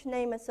 so which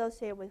name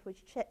associated with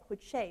which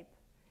shape?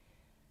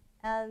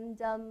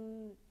 And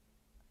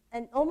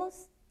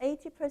almost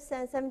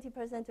 80%,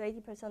 70% to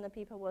 80% of the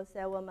people will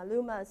say, well,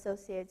 Maluma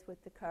associates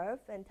with the curve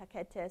and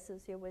Takete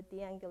associates with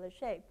the angular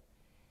shape.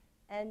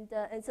 And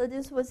so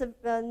this was a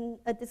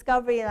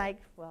discovery,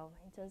 like, well,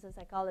 in terms of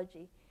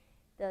psychology,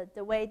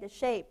 the way the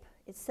shape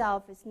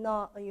itself is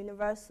not a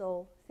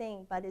universal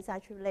thing, but it's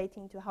actually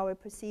relating to how we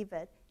perceive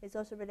it. It's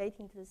also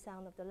relating to the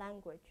sound of the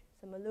language.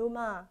 So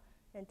Maluma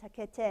and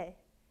Takete,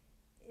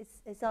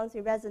 it sounds,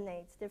 it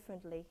resonates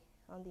differently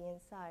on the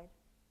inside.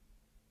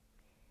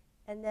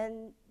 And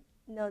then,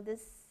 you know,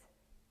 this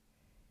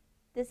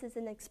is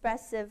an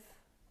expressive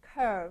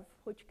curve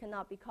which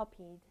cannot be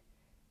copied.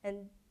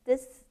 And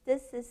this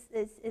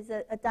is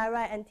a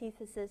direct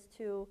antithesis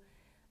to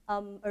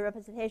a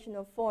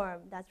representational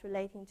form that's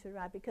relating to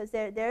right, because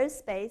there is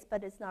space,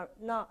 but it's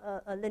not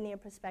a linear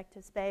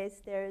perspective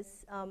space.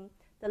 There's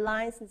the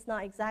lines is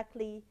not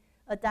exactly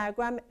a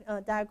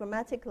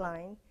diagrammatic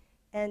line,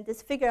 and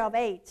this figure of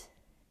 8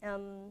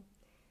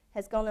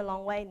 has gone a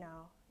long way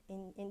now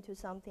into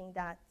something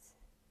that's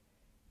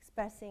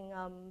expressing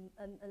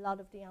a lot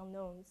of the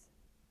unknowns,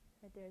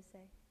 I dare say.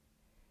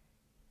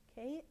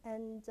 Okay,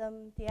 and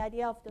the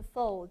idea of the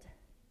fold.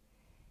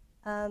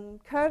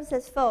 Curves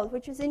as fold,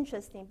 which is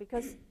interesting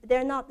because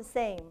they're not the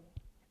same.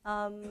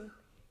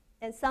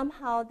 And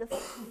somehow the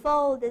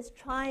fold is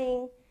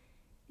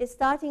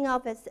starting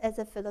off as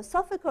a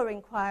philosophical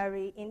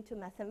inquiry into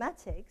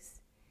mathematics,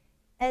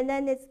 and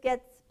then it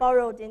gets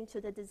borrowed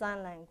into the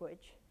design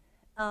language.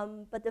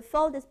 But the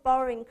fold is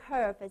borrowing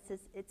curve as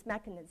its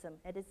mechanism,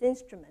 as its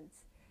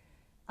instruments.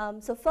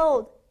 So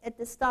fold at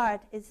the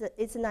start is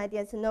an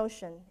idea, it's a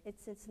notion,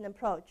 it's an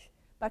approach.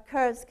 But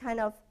curves kind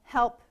of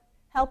help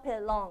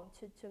it along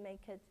to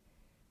make it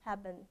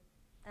happen.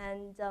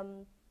 And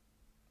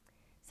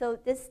so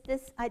this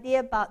idea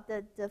about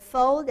the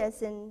fold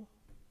as in,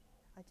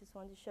 I just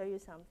want to show you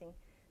something.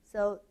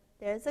 So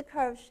there's a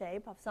curved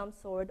shape of some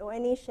sort, or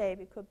any shape,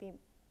 it could be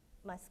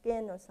my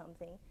skin or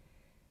something.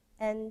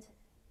 And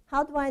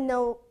how do I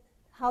know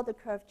how the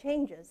curve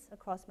changes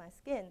across my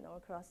skin or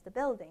across the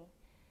building?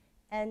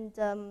 And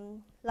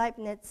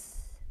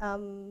Leibniz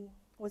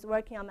was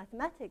working on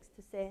mathematics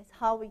to say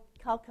how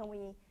can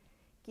we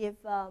give,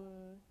 how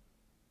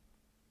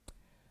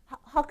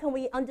can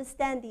we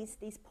understand these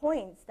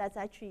points that's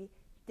actually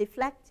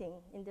deflecting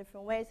in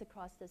different ways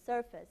across the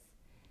surface.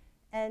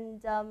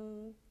 And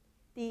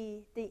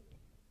the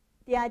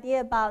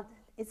idea about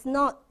it's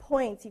not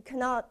points, you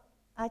cannot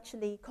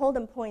actually call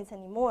them points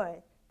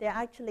anymore. They're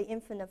actually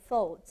infinite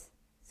folds.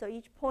 So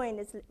each point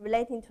is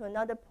relating to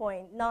another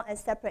point, not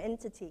as separate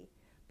entity,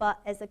 but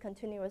as a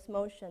continuous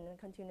motion and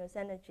continuous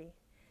energy.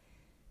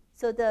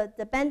 So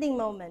the bending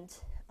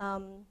moment,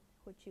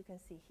 which you can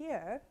see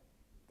here,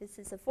 this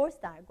is a force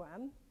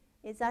diagram,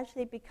 is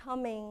actually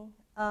becoming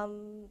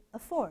a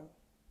form.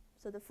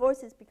 So the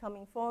force is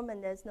becoming form,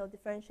 and there's no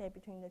differentiate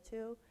between the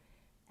two.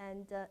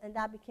 And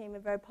that became a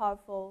very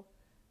powerful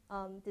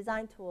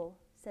design tool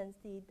since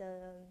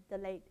the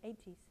late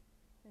 80s,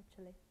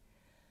 actually.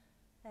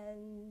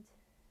 And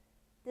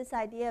this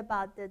idea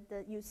about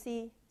you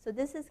see, so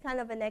this is kind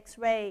of an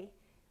X-ray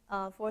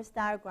force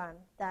diagram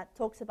that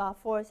talks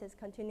about force as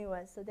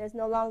continuous. So there's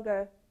no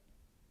longer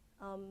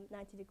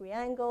 90-degree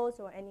angles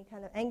or any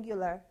kind of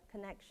angular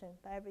connection,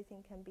 but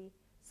everything can be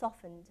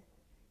softened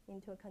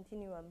into a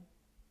continuum.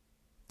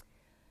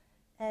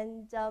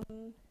 And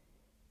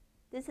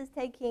this is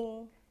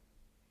taking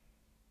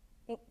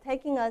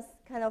us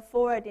kind of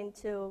forward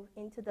into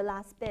the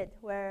last bit,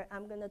 where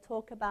I'm going to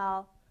talk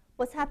about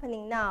what's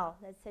happening now,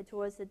 let's say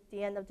towards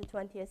the end of the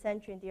 20th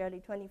century and the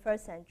early 21st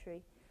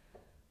century,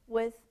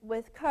 with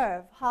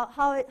curve.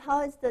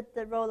 How is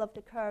the role of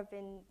the curve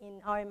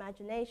in our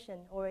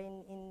imagination, or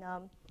in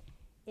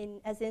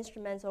as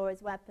instruments or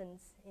as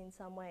weapons in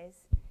some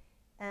ways?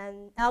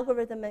 And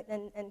algorithm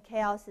and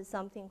chaos is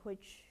something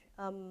which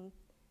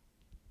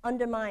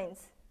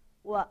undermines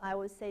what I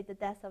would say the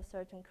death of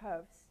certain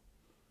curves.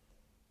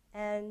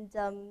 And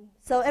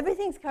so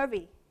everything's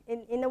curvy.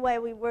 In a way,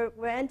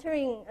 we're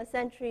entering a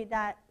century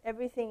that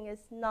everything is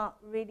not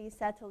really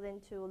settled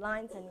into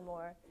lines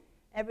anymore.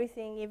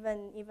 everything,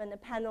 even a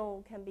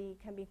panel can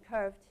be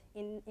curved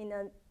in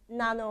a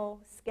nano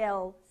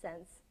scale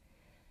sense.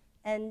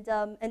 And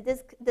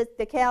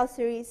the chaos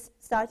series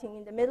starting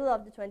in the middle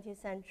of the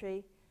 20th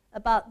century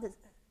about the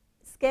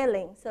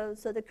scaling. So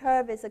the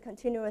curve is a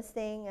continuous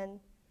thing, and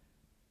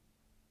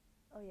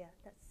oh yeah,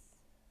 it's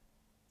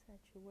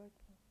actually working.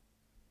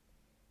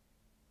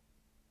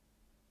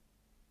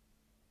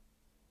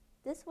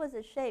 This was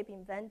a shape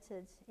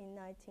invented in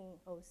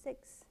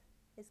 1906.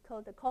 It's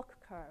called the Koch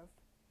curve.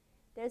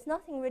 There's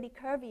nothing really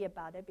curvy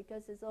about it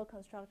because it's all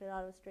constructed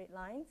out of straight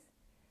lines.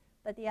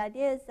 But the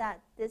idea is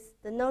that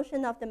the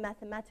notion of the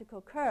mathematical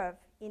curve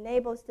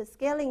enables the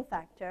scaling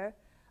factor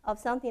of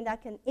something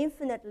that can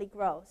infinitely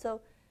grow.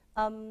 So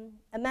a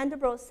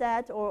Mandelbrot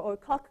set or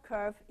Koch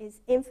curve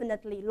is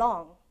infinitely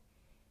long.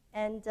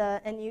 And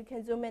you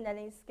can zoom in at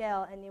any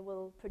scale, and it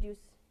will produce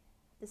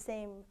the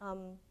same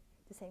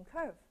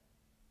curve.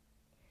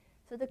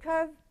 So the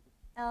curve,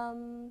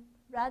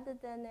 rather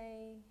than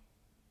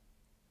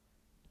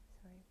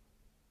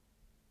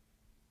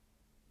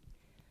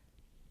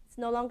it's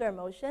no longer a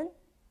motion,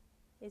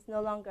 it's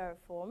no longer a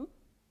form,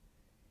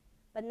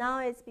 but now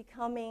it's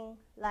becoming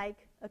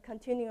like a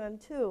continuum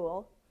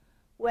tool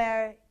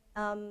where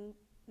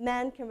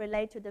man can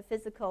relate to the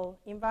physical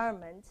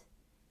environment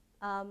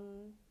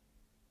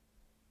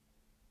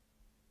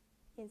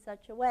in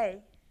such a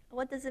way.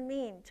 What does it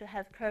mean to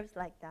have curves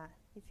like that?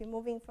 If you're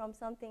moving from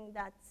something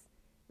that's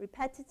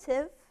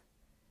repetitive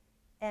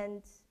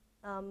and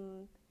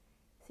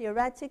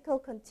theoretical,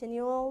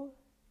 continual,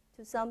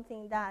 to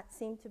something that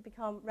seemed to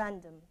become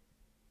random.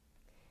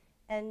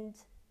 And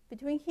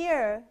between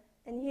here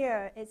and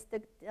here is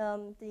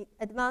the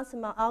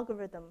advancement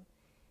algorithm.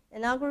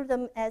 An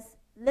algorithm as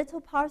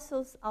little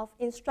parcels of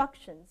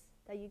instructions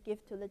that you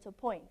give to little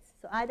points.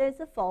 So either it's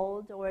a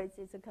fold or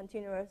it's a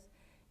continuous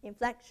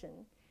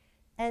inflection.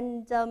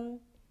 And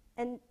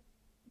the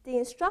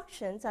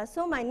instructions are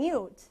so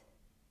minute,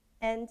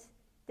 and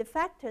the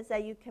factors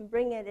that you can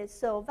bring it is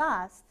so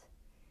vast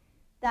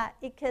that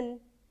it can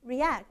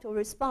react or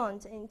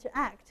respond and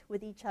interact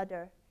with each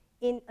other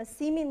in a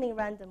seemingly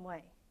random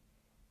way.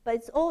 But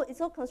it's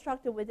all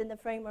constructed within the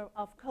framework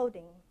of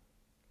coding.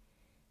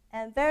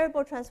 And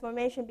variable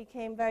transformation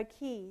became very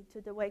key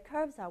to the way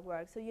curves are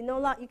worked. So you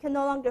can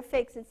no longer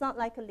fix. It's not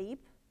like a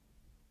leap,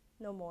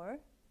 no more.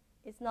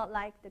 It's not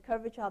like the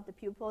curvature of the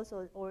pupils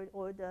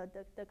or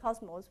the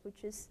cosmos,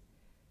 which is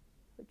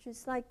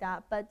like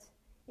that. But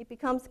it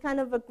becomes kind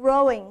of a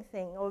growing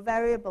thing or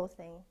variable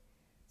thing.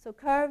 So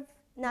curve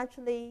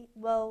naturally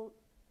will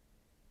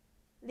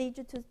lead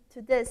you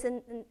to this.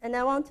 And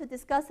I want to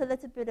discuss a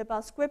little bit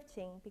about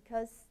scripting,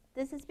 because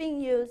this is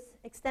being used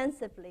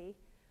extensively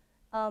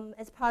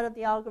as part of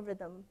the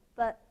algorithm.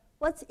 But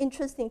what's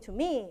interesting to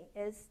me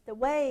is the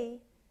way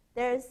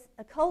there's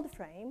a code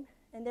frame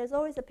and there's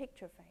always a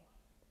picture frame.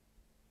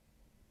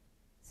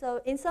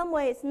 So in some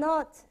way, it's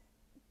not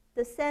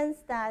the sense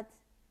that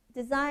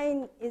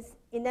design is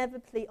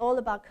inevitably all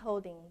about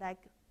coding.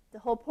 Like the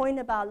whole point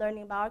about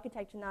learning about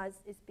architecture now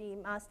is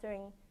being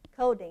mastering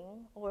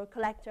coding, or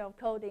collector of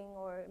coding,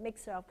 or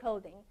mixer of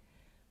coding.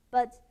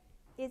 But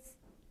it's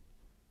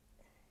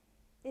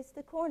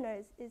the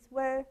corners, is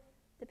where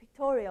the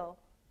pictorial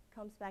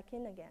comes back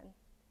in again.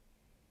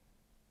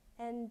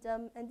 And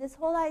this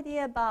whole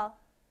idea about,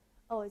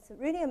 oh, it's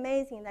really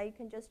amazing that you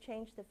can just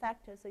change the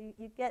factors. So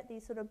you get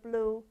these sort of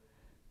blue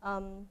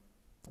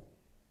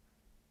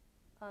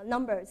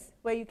numbers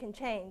where you can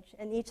change.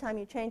 And each time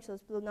you change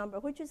those blue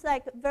numbers, which is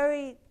like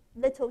very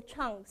little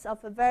chunks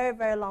of a very,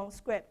 very long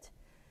script.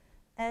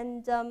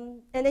 And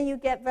then you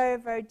get very,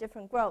 very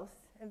different growth,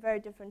 and very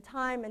different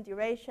time and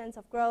durations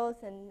of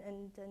growth, and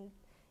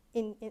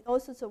in all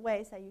sorts of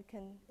ways that you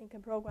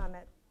can program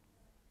it.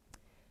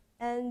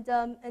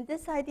 And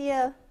this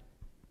idea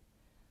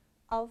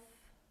of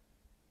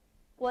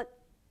what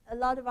a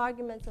lot of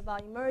arguments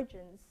about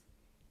emergence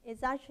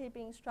is actually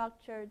being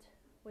structured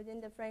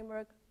within the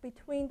framework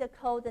between the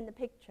code and the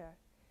picture.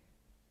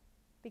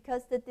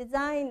 Because the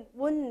design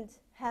wouldn't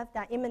have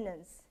that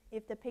immanence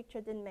if the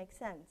picture didn't make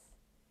sense.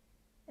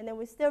 And then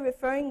we're still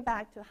referring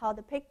back to how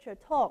the picture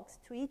talks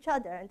to each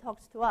other and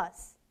talks to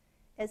us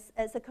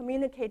as a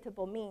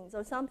communicatable means,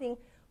 or something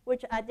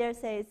which I dare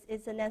say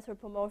is an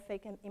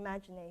anthropomorphic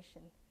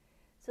imagination.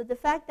 So the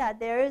fact that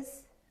there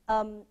is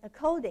a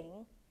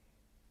coding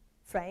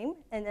frame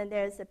and then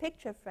there's a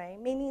picture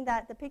frame, meaning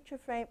that the picture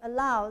frame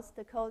allows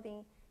the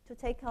coding to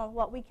take on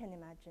what we can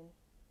imagine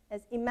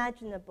as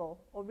imaginable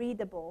or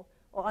readable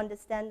or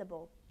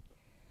understandable.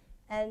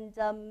 And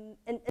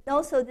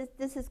also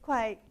this is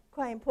quite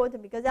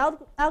important, because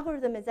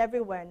algorithm is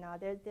everywhere now.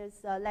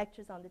 There's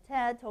lectures on the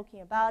TED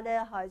talking about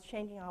it, how it's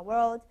changing our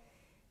world.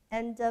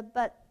 And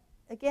but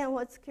again,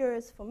 what's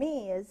curious for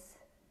me is,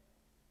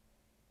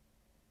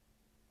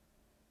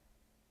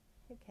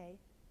 okay,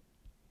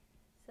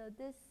 so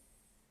there's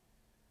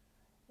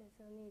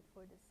no need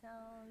for the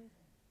sound.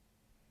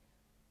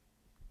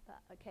 But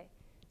okay,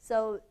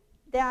 so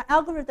there are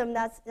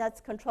algorithms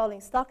that's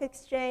controlling stock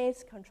exchange,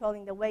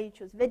 controlling the way you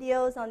choose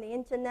videos on the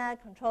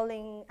internet,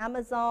 controlling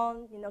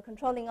Amazon,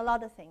 controlling a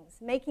lot of things,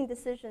 making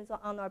decisions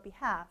on our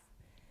behalf.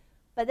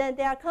 But then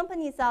there are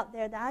companies out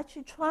there that are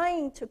actually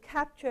trying to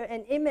capture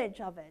an image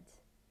of it.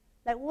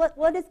 Like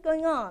what is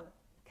going on?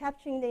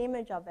 Capturing the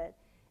image of it.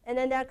 And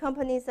then there are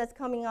companies that's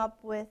coming up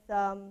with,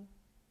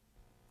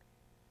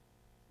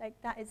 like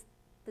that is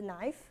the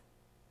knife,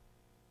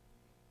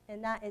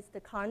 and that is the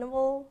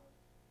carnival,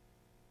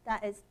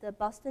 that is the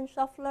Boston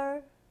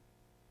Shuffler,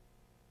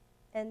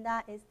 and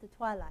that is the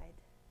Twilight,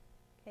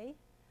 okay?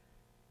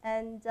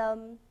 And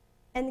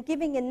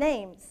giving it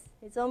names.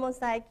 It's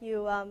almost like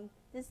you,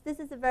 this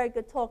is a very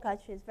good talk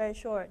actually, it's very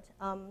short.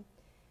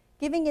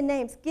 Giving it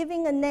names,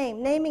 giving a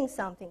name, naming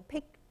something,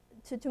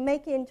 to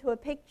make it into a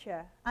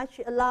picture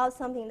actually allows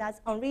something that's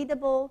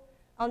unreadable,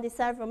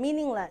 undecipherable,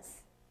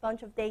 meaningless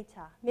bunch of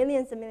data,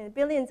 millions and millions,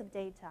 billions of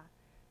data,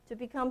 to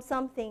become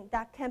something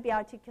that can be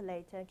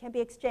articulated, can be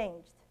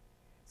exchanged.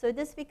 So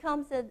this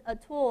becomes a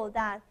tool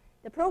that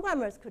the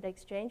programmers could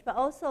exchange, but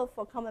also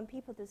for common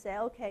people to say,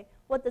 okay,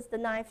 what does the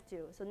knife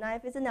do? So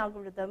knife is an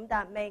algorithm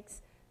that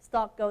makes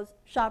stock goes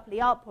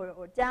sharply up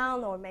or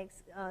down, or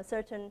makes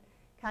certain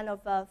kind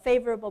of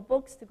favorable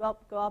books to go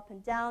up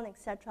and down,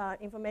 etc.,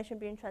 information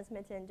being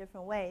transmitted in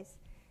different ways.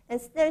 And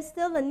there's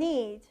still a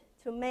need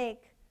to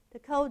make the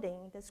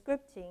coding, the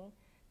scripting,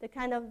 the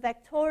kind of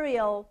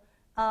vectorial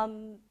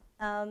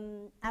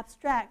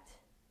abstract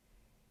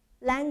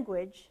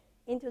language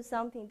into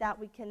something that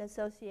we can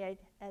associate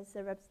as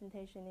a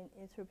representation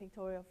in through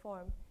pictorial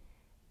form.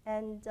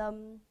 And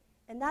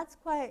that's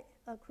quite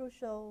a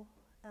crucial,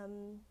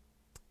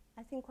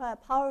 I think quite a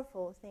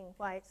powerful thing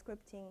why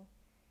scripting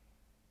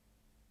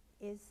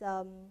is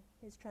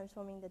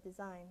transforming the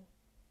design.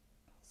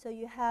 So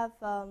you have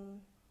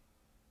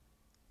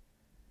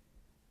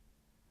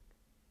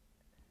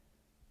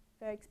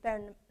very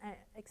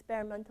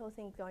experimental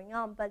things going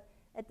on, but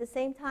at the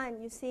same time,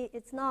 you see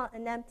it's not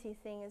an empty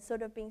thing. It's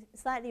sort of being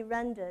slightly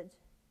rendered,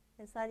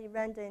 in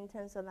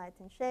terms of light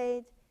and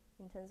shade,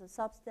 in terms of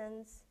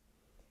substance,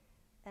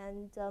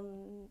 and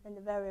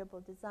the variable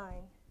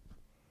design.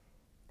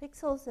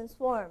 Pixels and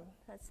swarm,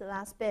 that's the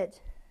last bit.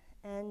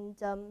 And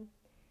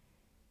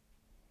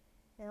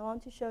I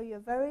want to show you a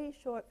very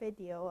short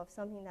video of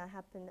something that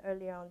happened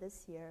earlier on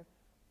this year.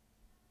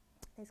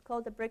 It's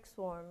called the brick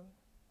swarm.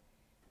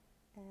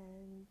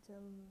 And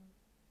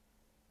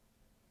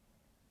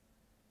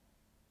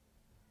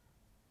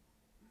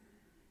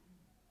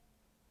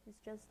it's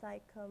just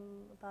like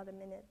about a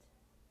minute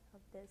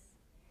of this.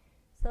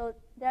 So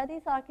there are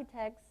these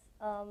architects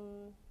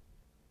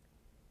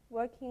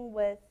working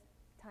with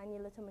tiny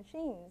little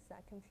machines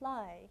that can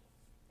fly.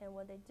 And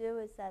what they do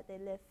is that they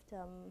lift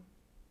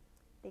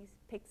these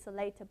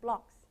pixelated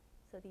blocks.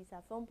 So these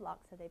are foam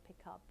blocks that they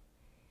pick up.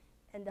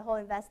 And the whole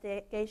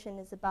investigation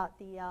is about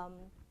the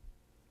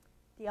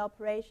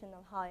operation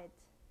of how it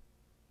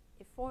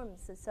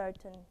forms a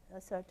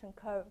certain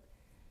curve,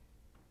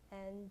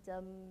 and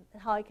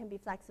how it can be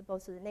flexible.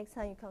 So the next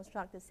time you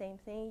construct the same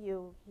thing,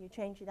 you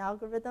change the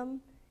algorithm,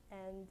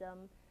 and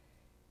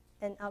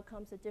out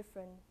comes a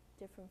different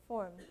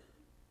form.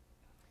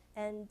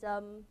 And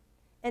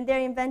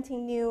they're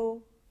inventing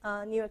new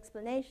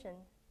explanation.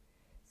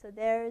 So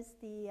there's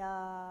the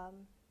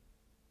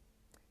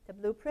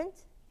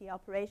blueprint, the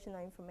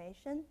operational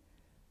information,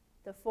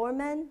 the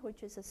foreman,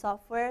 which is a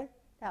software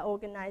that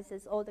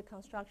organizes all the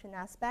construction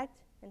aspect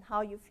and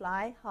how you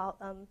fly, how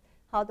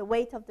the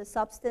weight of the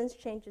substance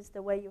changes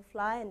the way you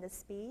fly and the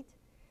speed.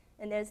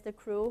 And there's the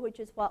crew, which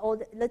is what all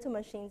the little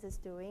machines is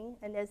doing.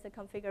 And there's the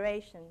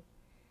configuration.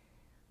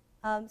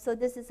 So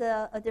this is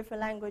a different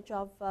language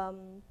of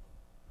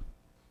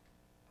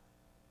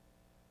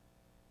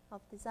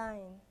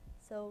design.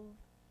 So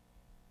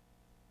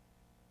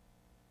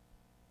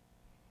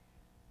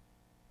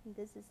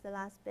this is the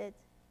last bit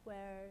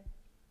where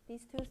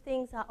these two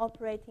things are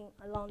operating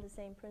along the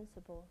same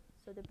principle.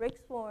 So the brick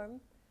swarm,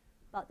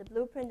 about the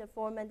blueprint, the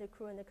foreman, the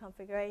crew, and the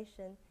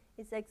configuration,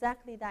 is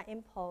exactly that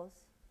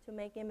impulse to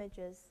make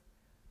images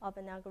of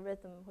an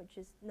algorithm which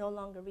is no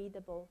longer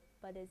readable,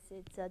 but it's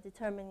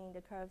determining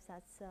the curves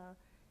that's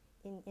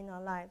in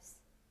our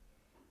lives.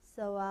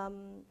 So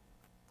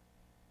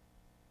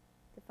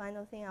the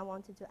final thing I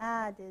wanted to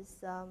add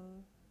is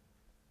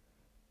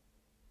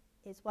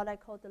what I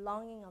call the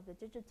longing of the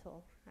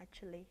digital,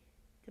 actually,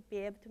 to be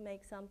able to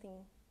make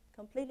something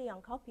completely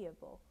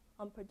uncopyable,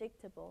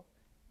 unpredictable,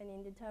 and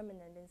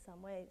indeterminate in some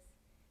ways.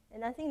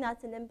 And I think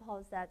that's an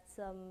impulse that's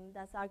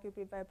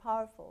arguably very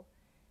powerful.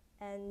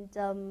 And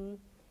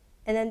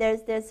then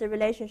there's a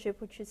relationship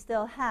which you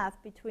still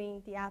have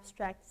between the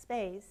abstract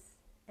space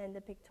and the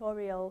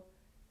pictorial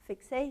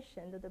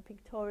fixation, the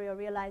pictorial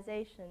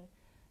realization,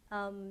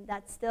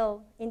 that's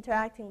still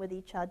interacting with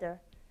each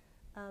other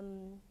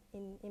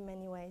in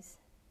many ways.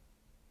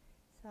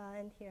 So I'll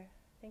end here.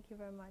 Thank you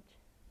very much.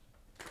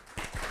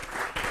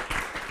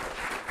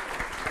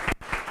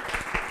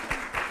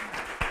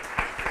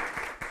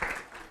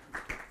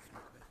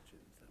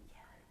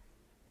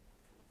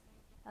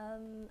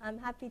 I'm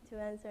happy to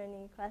answer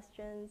any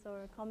questions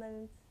or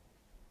comments.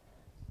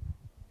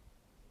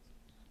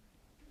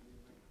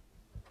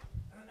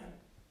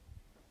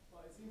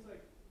 Well, it seems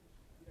like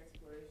the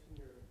exploration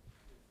you're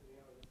setting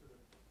out, the sort of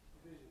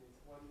division is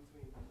one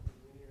between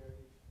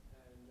linearity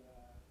and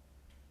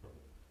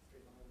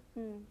straight line.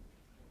 And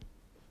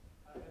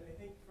I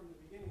think from the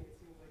beginning, it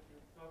seems like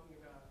you're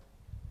talking about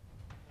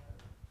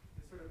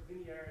the sort of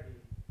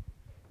linearity,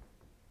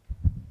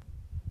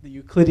 the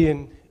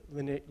Euclidean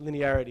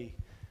linearity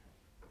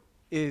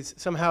is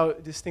somehow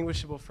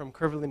distinguishable from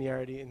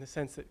curvilinearity in the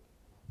sense that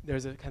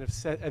there's a kind of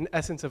an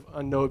essence of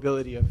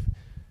unknowability, of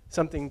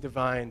something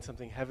divine,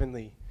 something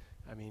heavenly.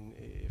 I mean,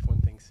 if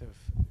one thinks of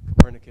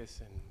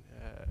Copernicus and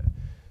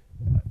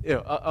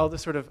all the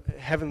sort of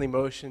heavenly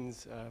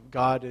motions,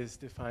 God is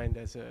defined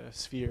as a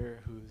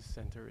sphere whose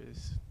center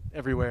is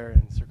everywhere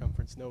and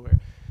circumference nowhere.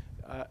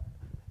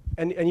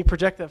 And you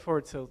project that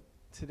forward till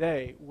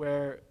today,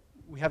 where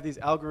we have these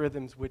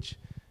algorithms which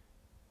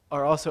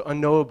are also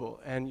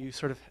unknowable, and you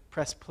sort of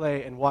press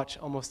play and watch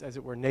almost as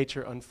it were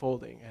nature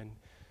unfolding, and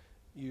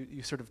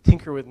you sort of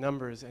tinker with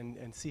numbers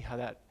and see how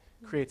that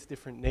creates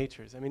different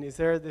natures. I mean, is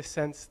there this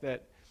sense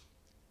that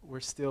we're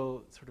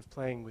still sort of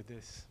playing with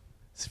this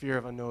sphere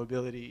of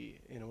unknowability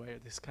in a way,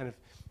 this kind of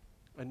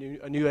a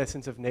new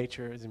essence of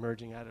nature is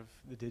emerging out of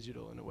the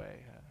digital in a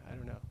way? I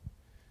don't know.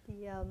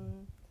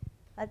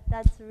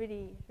 That's a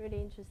really, really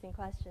interesting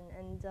question,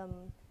 and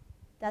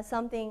that's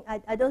something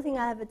I don't think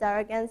I have a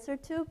direct answer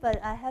to,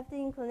 but I have the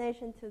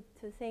inclination to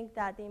think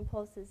that the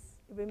impulses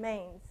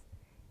remains,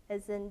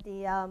 as in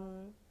the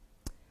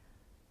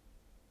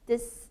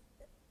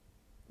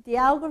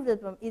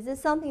algorithm, is it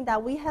something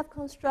that we have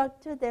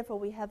constructed, therefore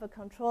we have a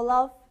control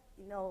of?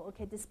 You know,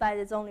 okay, despite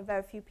there's only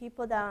very few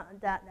people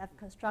that have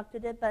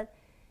constructed it, but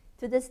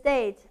to this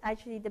date,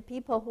 actually the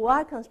people who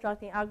are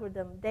constructing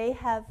algorithm, they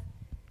have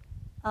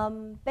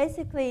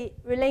basically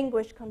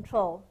relinquished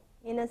control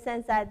in a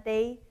sense that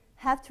they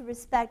have to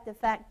respect the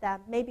fact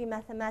that maybe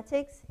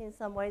mathematics, in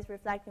some ways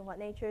reflecting what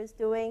nature is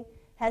doing,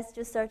 has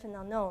just certain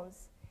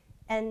unknowns.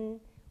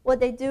 And what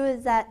they do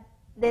is that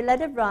they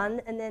let it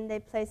run, and then they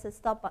place a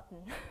stop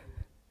button.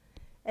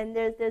 And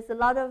there's a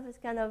lot of this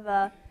kind of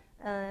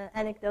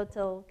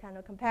anecdotal kind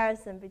of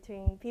comparison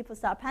between people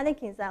start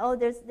panicking. It's like, oh,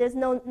 there's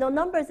no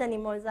numbers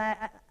anymore. It's like,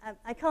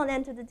 I can't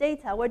enter the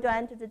data. Where do I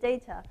enter the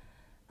data?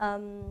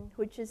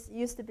 Which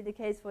used to be the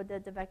case for the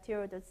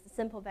vectorial, the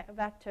simple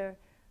vector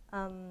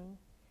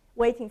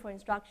waiting for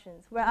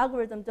instructions, where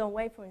algorithms don't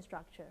wait for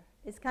instruction.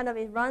 It's kind of,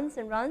 it runs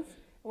and runs.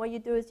 And what you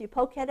do is you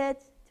poke at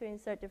it to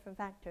insert different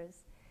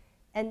factors.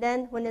 And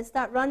then when they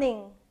start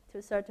running to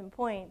a certain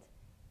point,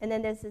 and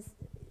then there's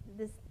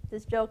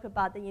this joke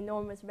about the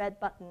enormous red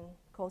button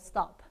called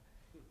stop.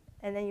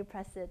 And then you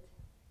press it,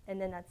 and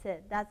then that's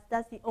it.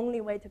 That's the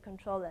only way to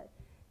control it.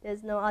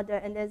 There's no other,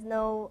 and there's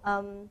no,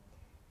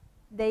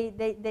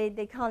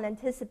 they can't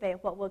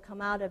anticipate what will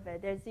come out of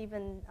it. There's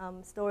even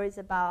stories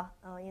about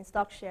in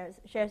stock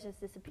shares just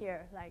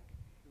disappear, like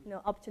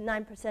up to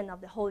 9% of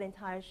the whole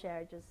entire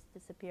share just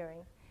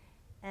disappearing.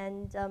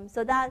 And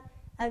so that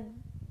I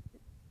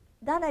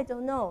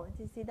don't know.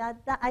 You see,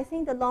 that I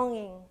think the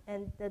longing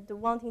and the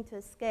wanting to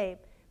escape,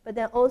 but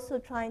then also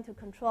trying to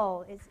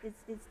control, it's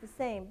the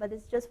same, but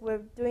it's just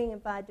we're doing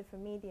it by a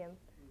different medium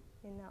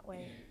in that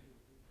way.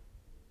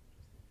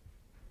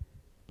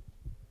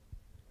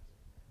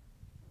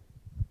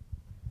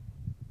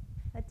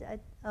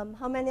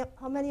 How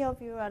many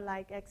of you are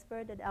like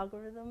expert at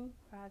algorithm?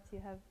 Perhaps you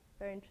have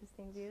very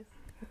interesting views.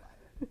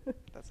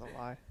 That's a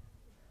lie.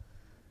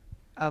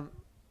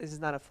 This is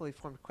not a fully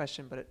formed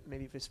question, but it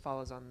maybe just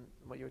follows on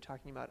what you were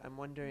talking about. I'm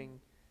wondering,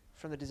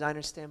 from the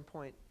designer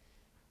standpoint,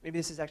 maybe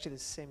this is actually the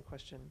same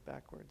question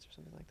backwards or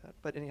something like that.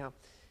 But anyhow,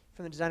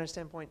 from the designer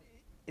standpoint,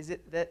 is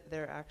it that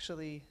they're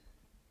actually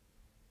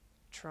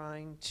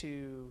trying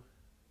to,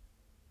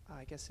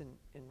 I guess in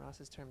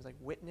Ross's terms, like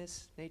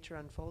witness nature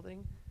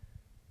unfolding?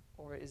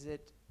 Or is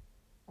it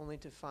only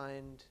to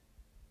find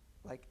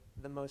like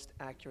the most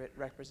accurate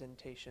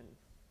representation?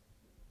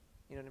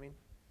 You know what I mean?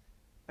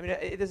 I mean,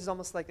 this is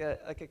almost like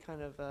a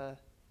kind of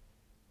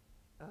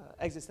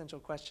existential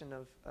question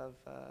of.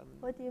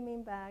 What do you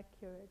mean by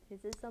accurate?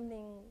 Is it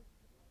something?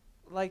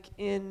 Like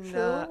in. True?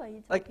 Are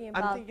you talking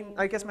about? I'm thinking.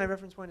 I guess my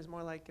reference point is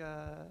more like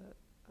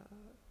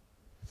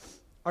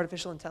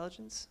artificial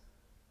intelligence.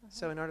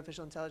 So in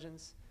artificial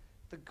intelligence,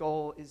 the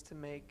goal is to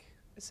make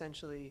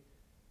essentially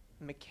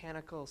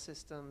mechanical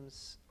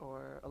systems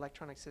or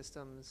electronic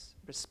systems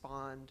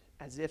respond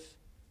as if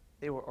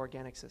they were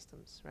organic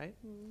systems, right?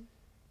 Mm-hmm.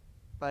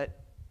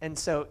 And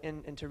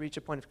to reach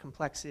a point of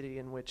complexity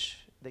in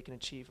which they can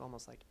achieve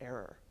almost like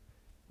error,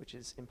 which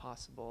is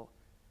impossible.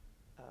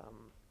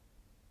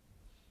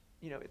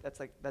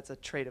 That's a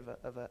trait of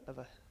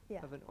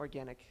an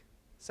organic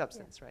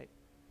substance, right?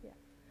 Yeah.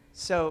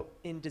 So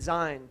in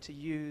design, to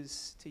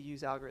use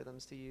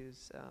algorithms, to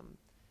use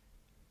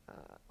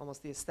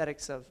almost the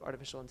aesthetics of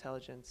artificial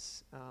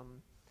intelligence,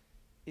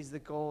 is the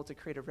goal to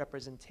create a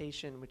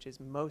representation which is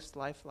most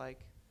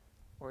lifelike,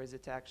 or is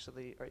it to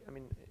actually, I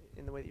mean,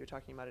 in the way that you're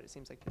talking about it, it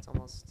seems like it's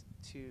almost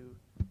to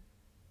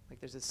Like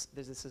there's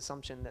this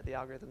assumption that the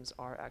algorithms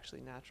are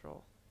actually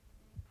natural.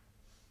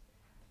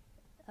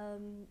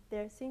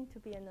 There seemed to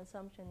be an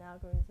assumption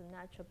algorithms are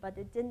natural, but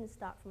it didn't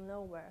start from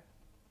nowhere.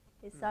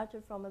 It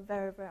started from a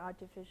very, very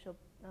artificial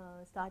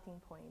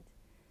starting point.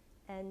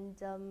 And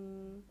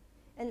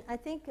I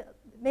think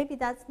maybe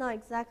that's not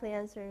exactly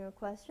answering your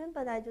question,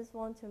 but I just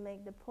want to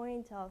make the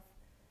point of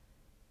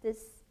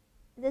this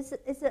is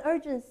an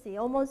urgency,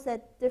 almost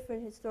at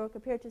different historical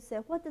periods, to say,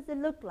 what does it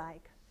look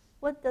like?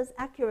 What does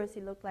accuracy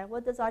look like?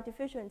 What does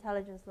artificial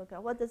intelligence look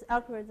like? What does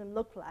algorithm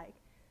look like?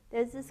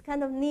 There's this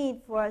kind of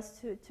need for us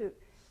to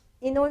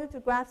in order to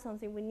grasp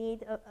something, we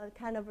need a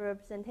kind of a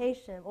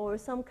representation or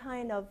some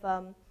kind of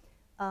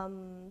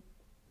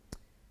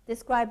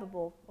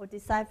describable or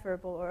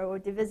decipherable or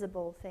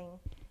divisible thing.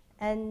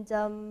 And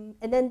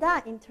then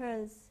that, in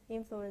turn,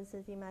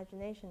 influences the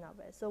imagination of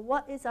it. So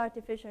what is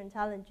artificial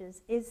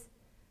intelligence is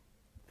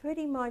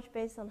pretty much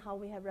based on how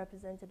we have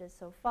represented it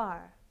so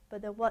far.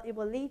 But then what it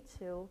will lead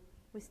to,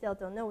 we still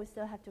don't know. We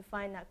still have to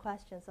find that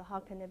question. So how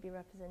can it be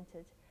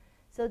represented?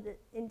 So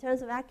in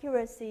terms of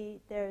accuracy,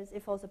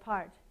 it falls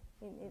apart.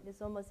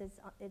 It's almost,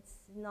 it's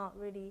not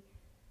really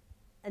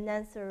an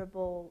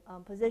answerable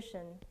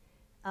position.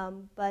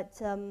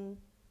 But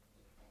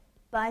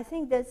I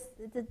think there's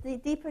the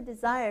deeper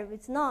desire.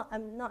 It's not.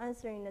 I'm not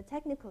answering in a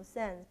technical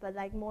sense, but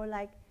like more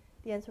like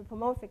the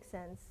anthropomorphic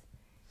sense.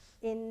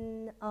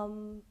 In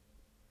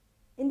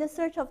the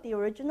search of the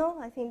original,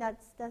 I think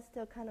that's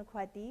still kind of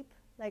quite deep.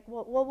 Like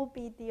what would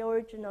be the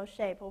original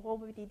shape, or what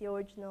would be the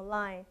original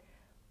line,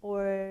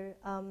 or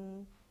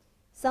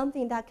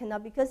something that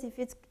cannot. Because if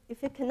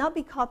it cannot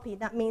be copied,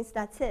 that means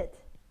that's it.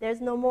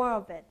 There's no more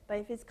of it. But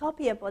if it's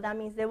copyable, that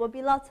means there will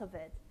be lots of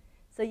it.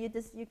 So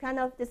you kind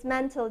of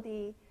dismantle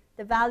the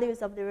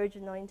values of the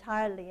original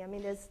entirely. I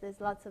mean, there's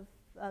lots of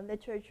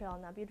literature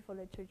on that, beautiful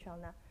literature on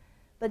that.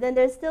 But then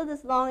there's still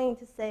this longing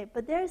to say,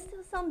 but there's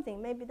still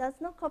something. Maybe that's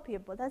not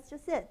copyable. That's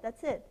just it.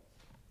 That's it.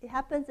 It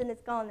happens and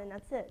it's gone and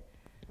that's it.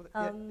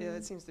 Well, yeah,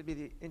 that seems to be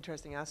the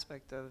interesting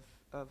aspect of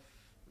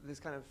this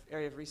kind of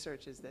area of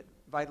research, is that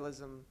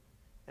vitalism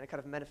and a kind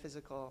of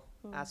metaphysical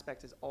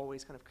aspect is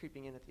always kind of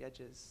creeping in at the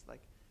edges.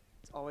 Like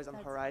it's always on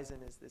the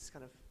horizon, is this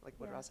kind of, like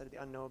what Ross said, the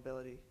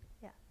unknowability.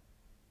 Yeah.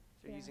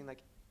 So you're using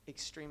like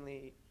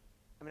extremely,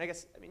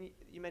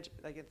 you mentioned,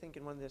 like I think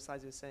in one of the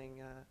slides it was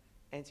saying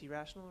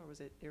anti-rational, or was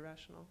it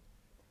irrational?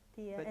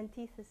 The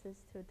antithesis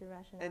to the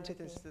rationality.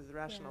 Antithesis to the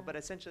rational, but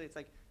essentially it's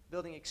like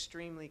building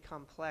extremely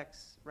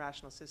complex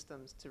rational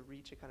systems to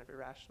reach a kind of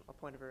a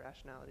point of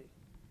irrationality.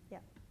 Yeah.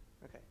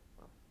 Okay,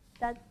 well.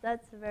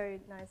 That's a very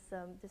nice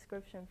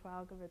description for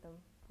algorithm.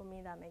 For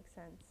me, that makes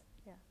sense.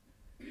 Yeah.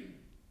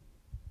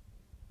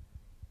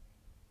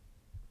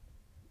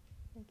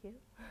 Thank you.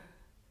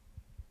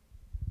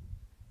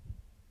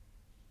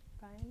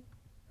 Brian?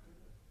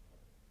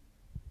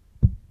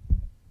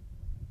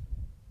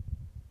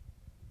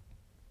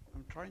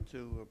 I'm trying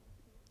to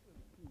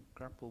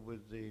grapple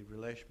with the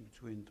relation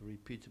between the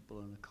repeatable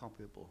and the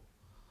copyable.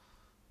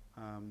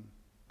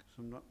 Because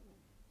I'm not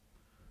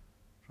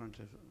trying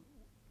to...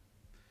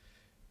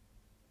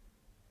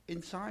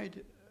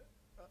 Inside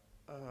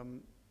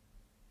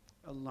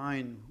a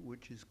line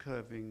which is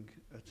curving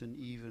at an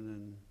even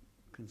and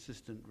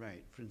consistent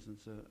rate, for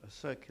instance, a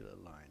circular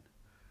line,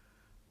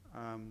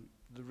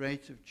 the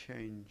rate of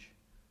change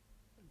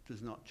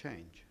does not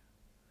change.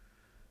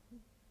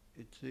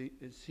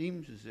 It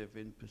seems as if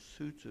in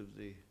pursuit of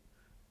the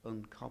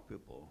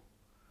uncopyable,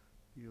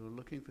 you're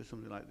looking for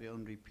something like the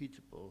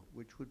unrepeatable,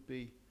 which would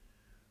be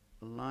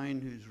a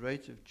line whose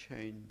rate of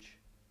change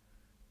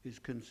is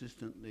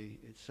consistently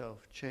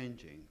itself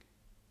changing.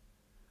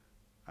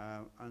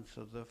 And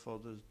so therefore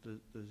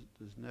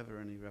there's never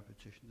any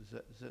repetition.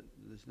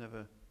 There's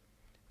never,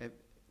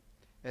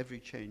 every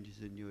change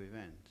is a new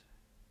event,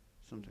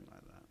 something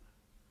like that.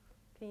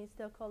 Can you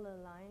still call it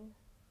a line?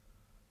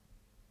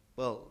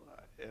 Well,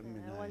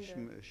 I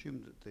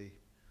assume that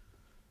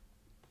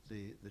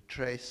the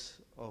trace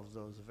of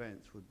those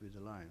events would be the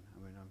line. I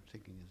mean, I'm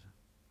thinking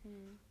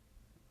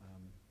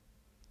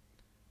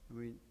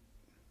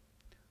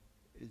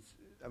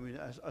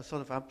as a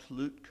sort of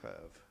absolute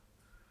curve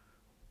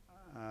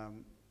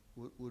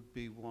would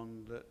be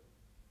one that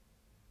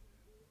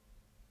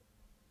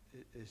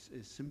is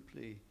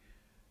simply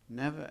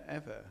never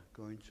ever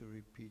going to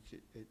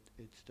repeat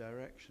its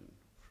direction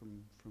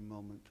from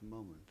moment to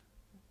moment.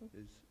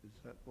 Is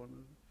that one of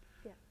them?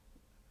 Yeah.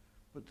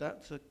 But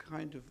that's a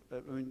kind of,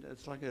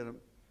 it's like a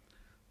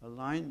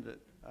line that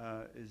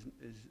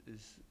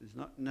is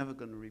not never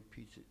going to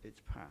repeat its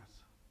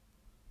path.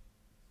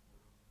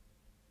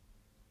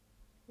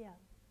 Yeah.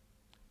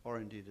 Or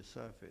indeed a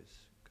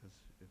surface, because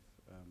if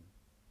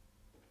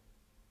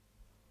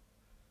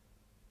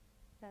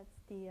that's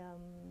the.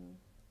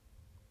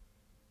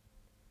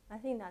 I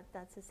think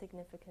that's a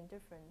significant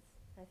difference.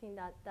 I think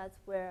that's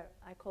where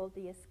I call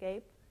the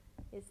escape.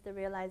 It's the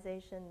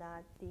realization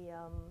that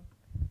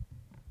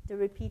the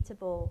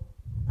repeatable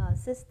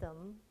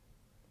system,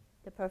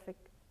 the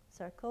perfect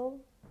circle,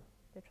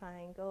 the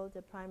triangle,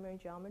 the primary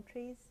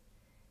geometries,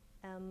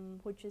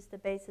 which is the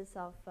basis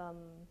of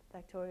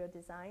vectorial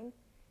design,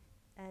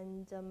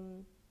 and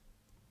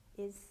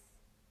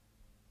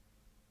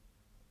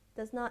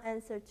does not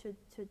answer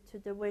to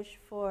the wish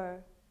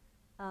for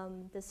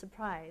the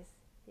surprise.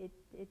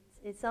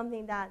 It's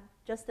something that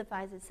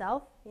justifies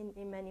itself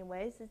in many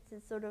ways.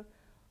 It's sort of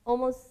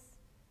almost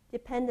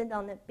dependent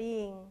on it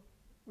being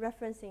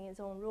referencing its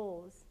own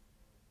rules,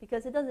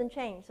 because it doesn't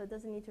change, so it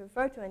doesn't need to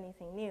refer to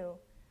anything new.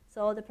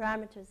 So all the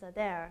parameters are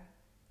there,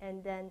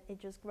 and then it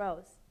just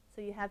grows.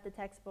 So you have the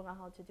textbook on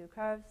how to do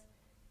curves,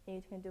 and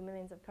you can do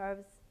millions of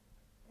curves,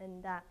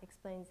 and that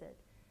explains it.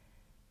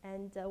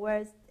 And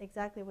whereas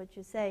exactly what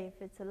you say,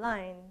 if it's a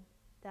line,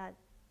 that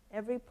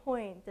every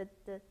point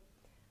that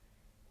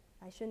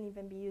I shouldn't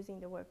even be using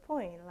the word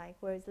point, like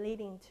where it's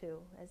leading to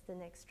as the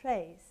next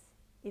trace,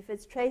 if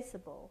it's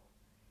traceable,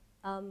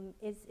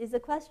 is a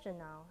question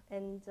now.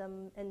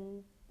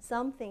 And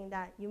something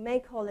that you may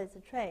call it a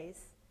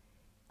trace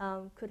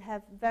could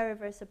have very,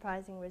 very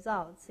surprising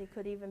results. It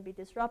could even be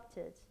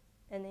disrupted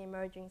and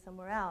emerging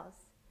somewhere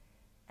else.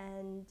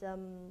 And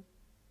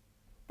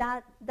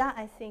that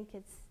I think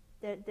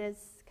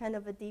there's kind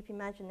of a deep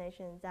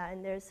imagination in that,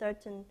 and there's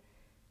certain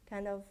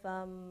kind of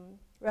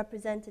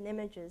represented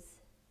images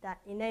that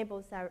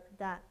enables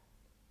that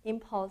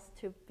impulse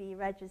to be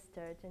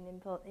registered,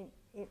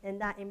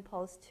 and that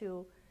impulse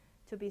to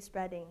be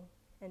spreading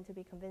and to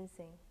be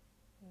convincing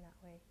in that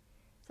way.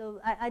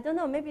 So I don't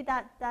know, maybe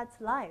that's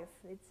life.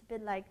 It's a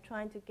bit like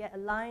trying to get a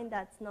line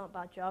that's not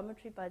about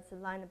geometry, but it's a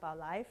line about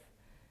life.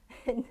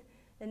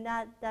 and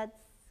that's,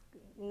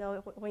 you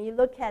know, when you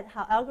look at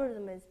how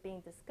algorithm is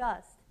being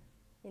discussed,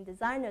 in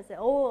designers, they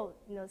all,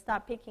 you know,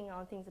 start picking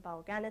on things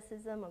about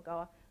organicism, or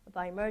go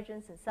about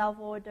emergence and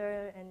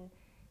self-order, and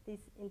this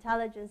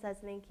intelligence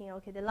that's linking,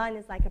 okay, the line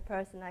is like a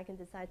person, I can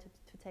decide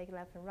to take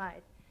left and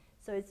right.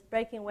 So it's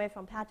breaking away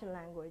from pattern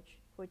language,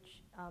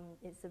 which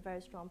is a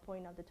very strong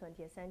point of the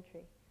 20th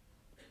century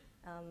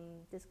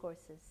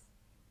discourses.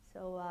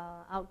 So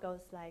out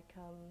goes like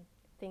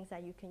things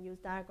that you can use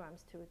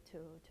diagrams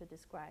to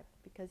describe,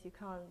 because you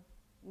can't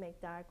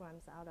make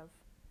diagrams out of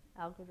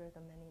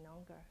algorithm any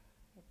longer.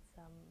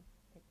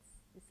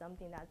 It's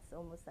something that's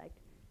almost like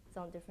its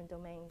own different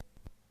domain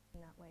in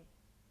that way.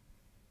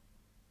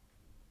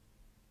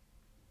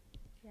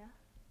 Yeah?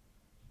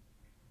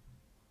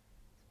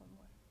 There's one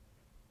more.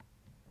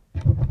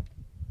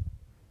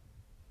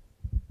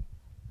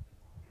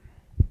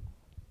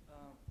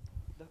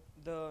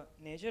 The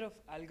nature of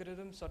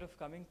algorithms sort of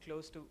coming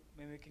close to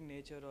mimicking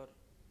nature, or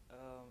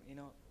you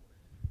know,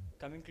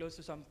 coming close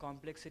to some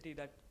complexity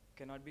that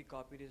cannot be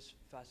copied is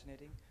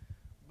fascinating.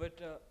 But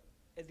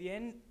at the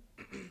end,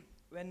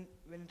 when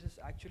it is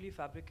actually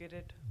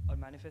fabricated or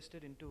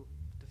manifested into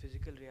the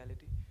physical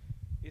reality,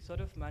 it's sort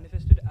of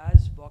manifested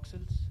as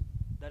voxels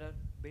that are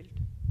built.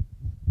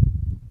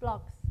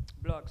 Blocks.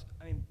 Blocks.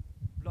 I mean,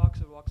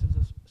 blocks or voxels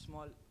are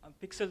small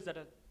pixels that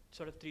are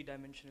sort of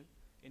three-dimensional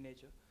in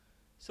nature.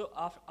 So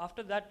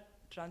after that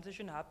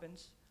transition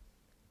happens,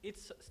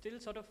 it's still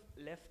sort of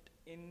left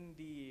in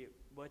the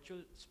virtual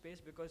space,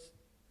 because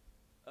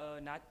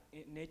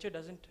nature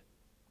doesn't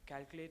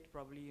calculate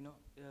probably, you know,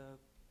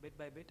 bit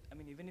by bit. I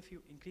mean, even if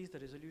you increase the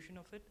resolution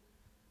of it,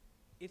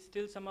 it's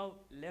still somehow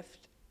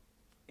left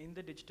in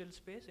the digital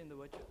space, in the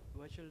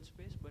virtual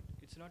space, but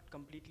it's not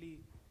completely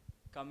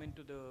come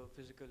into the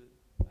physical,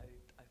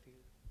 I feel.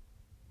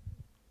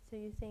 So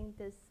you think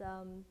this,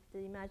 the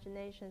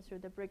imagination through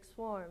the brick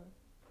swarm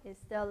is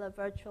still a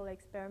virtual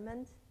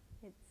experiment?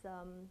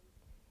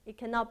 It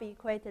cannot be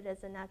equated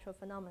as a natural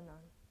phenomenon.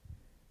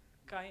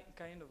 Kind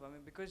of. I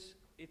mean, because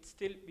it's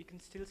still, we can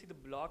still see the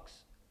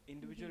blocks,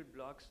 individual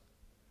blocks.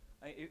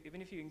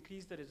 Even if you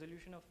increase the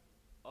resolution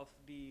of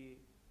the,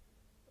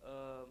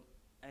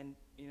 and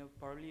you know,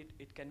 probably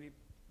it can be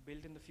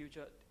built in the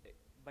future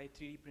by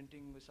 3D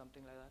printing or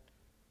something like that.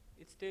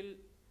 It's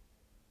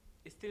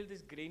still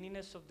this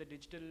graininess of the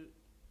digital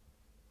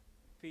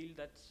field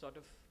that's sort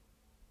of,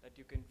 that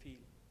you can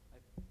feel. I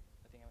think.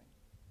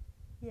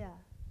 Yeah,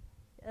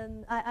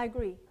 I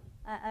agree.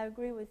 I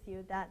agree with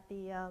you that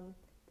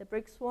the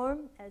brick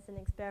swarm as an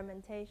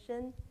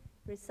experimentation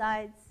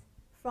resides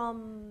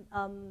from,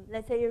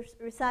 let's say it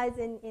resides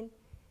in,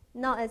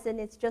 not as in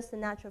it's just a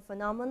natural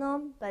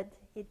phenomenon, but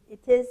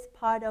it is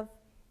part of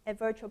a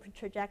virtual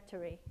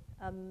trajectory,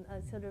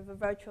 a sort of a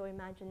virtual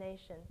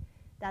imagination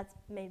that's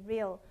made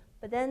real.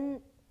 But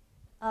then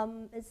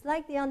it's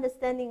like the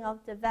understanding of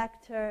the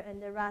vector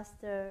and the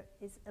raster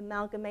is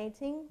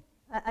amalgamating.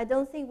 I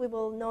don't think we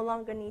will no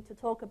longer need to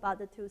talk about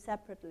the two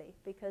separately,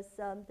 because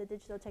the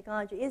digital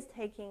technology is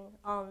taking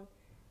on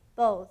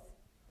both.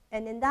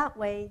 And in that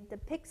way, the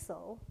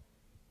pixel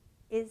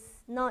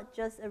is not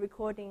just a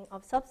recording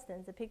of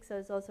substance. The pixel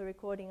is also a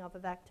recording of a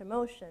vector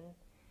motion.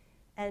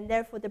 And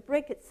therefore, the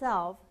brick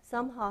itself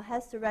somehow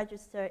has to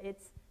register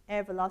its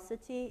air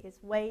velocity,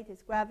 its weight,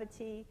 its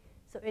gravity.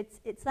 So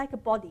it's like a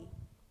body.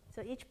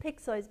 So each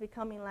pixel is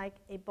becoming like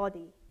a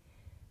body.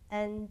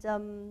 And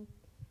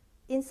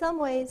in some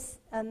ways,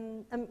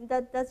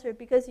 that's right,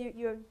 because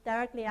you're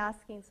directly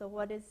asking, so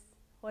what is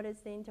What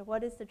is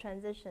the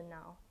transition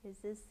now? Is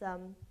this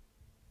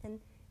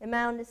and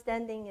my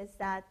understanding is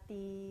that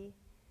the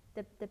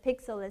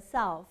pixel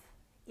itself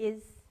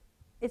is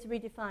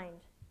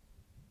redefined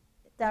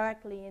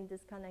directly in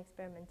this kind of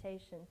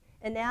experimentation.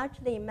 And they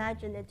actually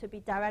imagine it to be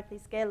directly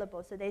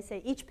scalable. So they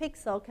say each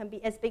pixel can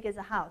be as big as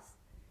a house.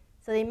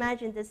 So they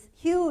imagine this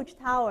huge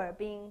tower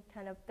being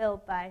kind of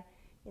built by,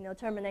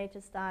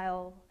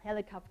 Terminator-style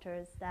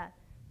helicopters that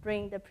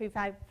bring the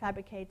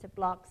prefabricated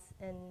blocks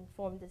and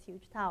form this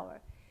huge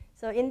tower.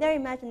 So in their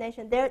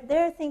imagination,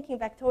 they're thinking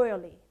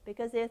vectorially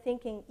because they're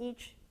thinking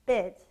each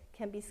bit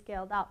can be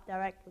scaled up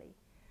directly.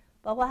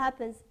 But what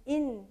happens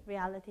in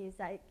reality is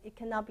that it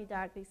cannot be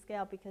directly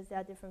scaled because there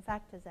are different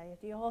factors.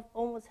 You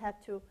almost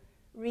have to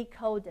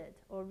recode it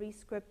or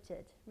rescript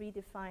it,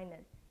 redefine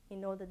it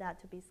in order that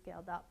to be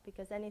scaled up,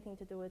 because anything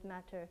to do with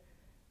matter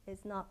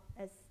is not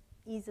as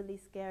easily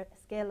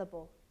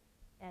scalable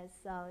as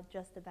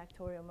just the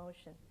vectorial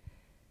motion.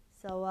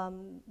 So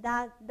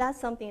that's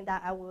something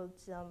that I would,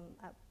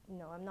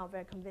 I'm not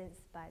very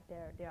convinced by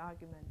their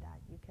argument that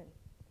you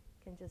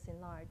can just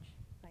enlarge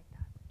like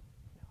that.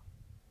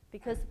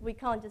 Because we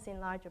can't just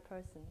enlarge a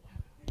person.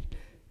 I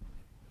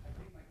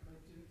think my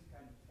question is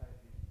kind of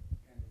slightly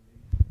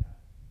linked to that.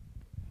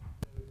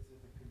 Though it's at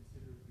a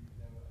considerably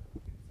lower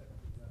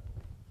conceptual level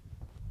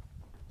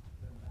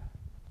than that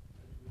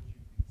at which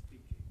you've been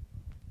speaking.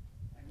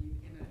 I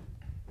mean,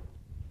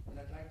 and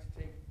I'd like to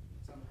take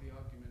some of the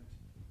argument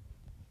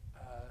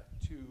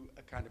to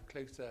a kind of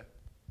closer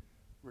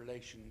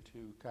relation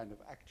to kind of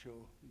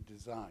actual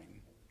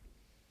design,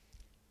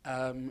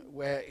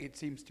 where it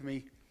seems to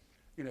me,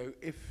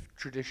 if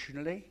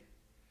traditionally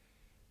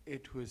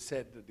it was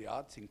said that the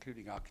arts,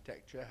 including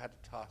architecture, had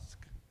a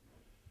task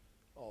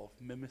of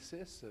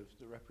mimesis, of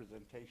the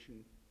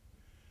representation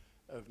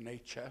of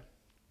nature,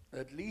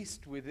 at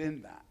least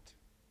within that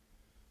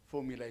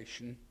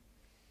formulation,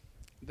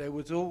 there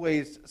was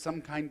always some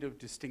kind of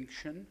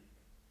distinction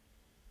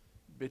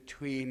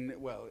between,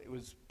 well, it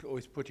was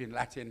always put in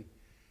Latin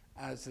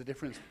as the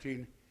difference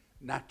between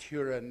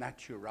natura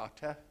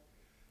naturata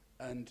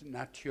and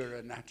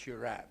natura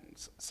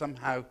naturans.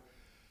 Somehow,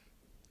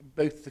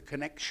 both the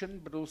connection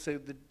but also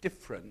the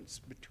difference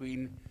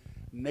between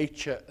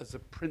nature as a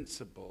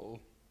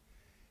principle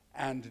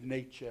and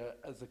nature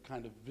as a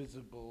kind of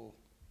visible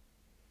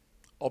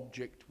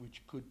object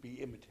which could be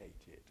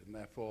imitated. And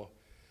therefore,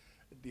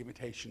 the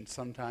imitation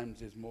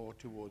sometimes is more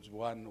towards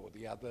one or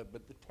the other,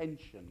 but the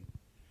tension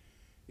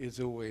is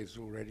always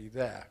already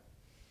there.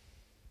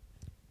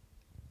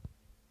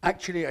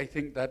 Actually, I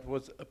think that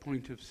was a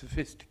point of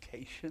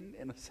sophistication,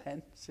 in a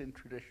sense, in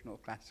traditional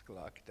classical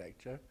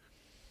architecture,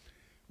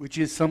 which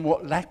is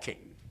somewhat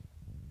lacking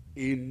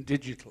in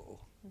digital,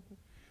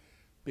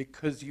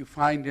 because you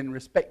find in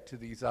respect to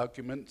these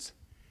arguments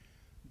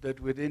that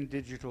within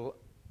digital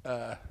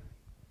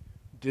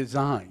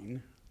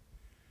design,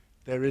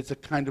 there is a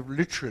kind of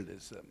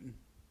literalism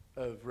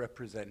of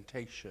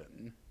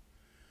representation,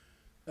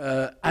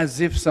 as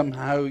if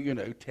somehow,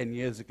 10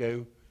 years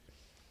ago,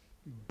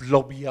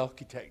 blobby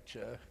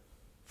architecture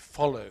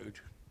followed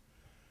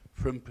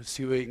from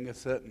pursuing a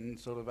certain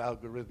sort of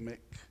algorithmic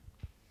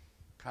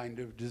kind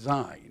of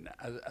design,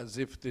 as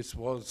if this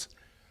was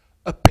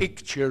a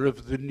picture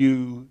of the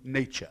new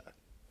nature.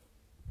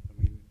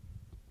 I mean,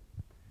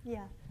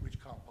 yeah, which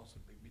can't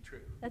possibly be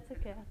true. That's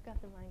okay. I've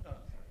got the mic. Oh,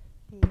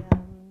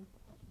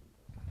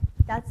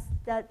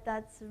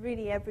 That's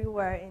really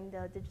everywhere in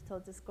the digital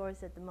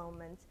discourse at the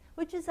moment,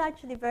 which is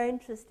actually very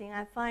interesting.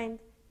 I find,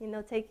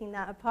 taking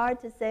that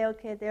apart to say,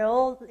 okay, they're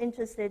all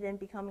interested in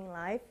becoming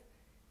live,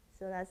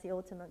 so that's the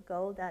ultimate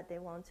goal, that they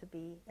want to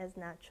be as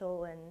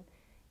natural, and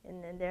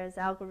then there's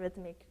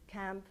algorithmic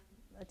camp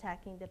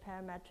attacking the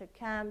parametric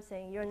camp,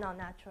 saying you're not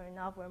natural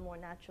enough, we're more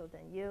natural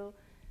than you,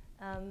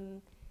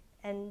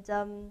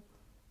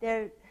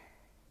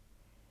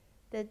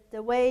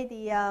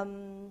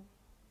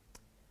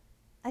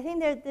 I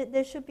think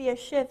there should be a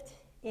shift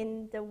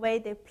in the way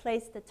they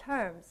place the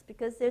terms,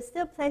 because they're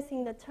still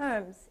placing the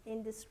terms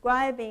in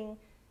describing,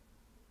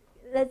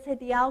 let's say,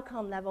 the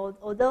outcome level,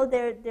 although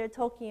they're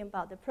talking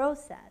about the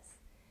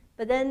process.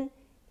 But then,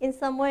 in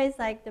some ways,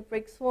 like the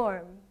brick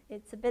swarm,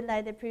 it's a bit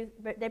like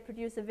they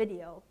produce a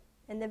video,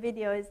 and the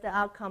video is the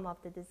outcome of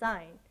the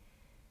design.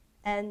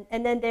 And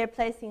then they're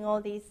placing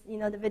all these,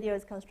 the video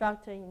is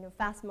constructed,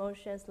 fast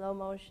motion, slow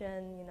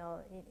motion,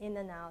 in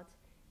and out.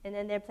 And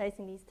then they're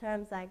placing these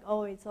terms like,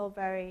 oh, it's all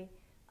very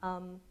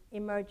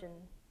emergent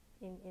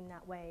in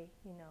that way,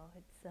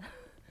 It's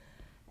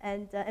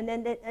and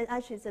then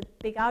actually it's a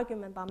big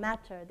argument about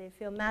matter. They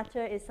feel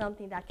matter is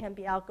something that can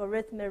be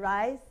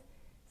algorithmized,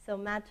 so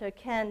matter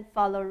can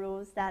follow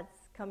rules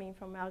that's coming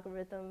from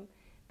algorithm.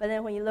 But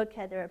then when you look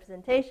at the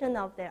representation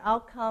of their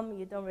outcome,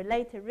 you don't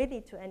relate it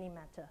really to any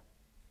matter.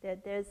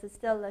 There's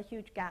still a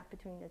huge gap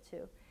between the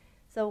two.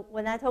 So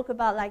when I talk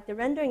about like the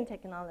rendering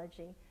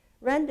technology,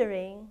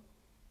 rendering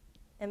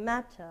and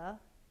matter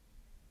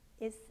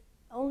is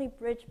only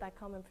bridged by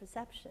common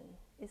perception.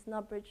 It's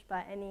not bridged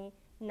by any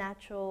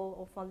natural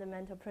or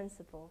fundamental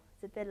principle.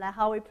 It's a bit like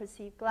how we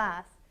perceive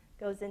glass.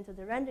 goes into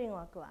the rendering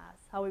of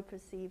glass. How we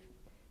perceive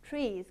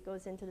trees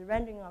goes into the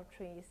rendering of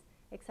trees,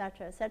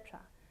 etc., etc.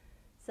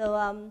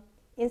 So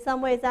in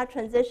some ways, that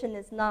transition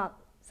is not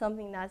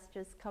something that's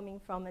just coming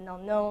from an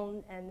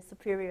unknown and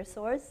superior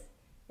source.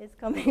 It's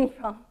coming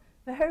from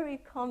very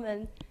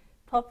common,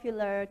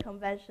 popular,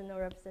 conventional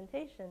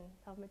representation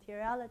of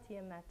materiality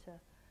and matter.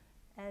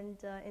 And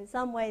in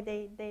some way,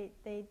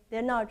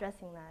 they're not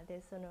addressing that.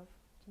 They're sort of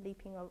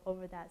leaping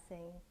over that,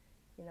 saying,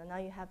 you know, now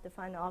you have the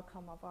final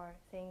outcome of our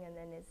thing, and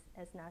then it's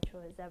as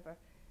natural as ever.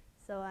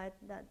 So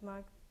that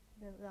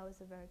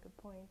was a very good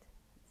point.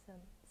 It's a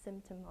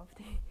symptom of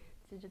the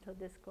digital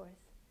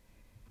discourse.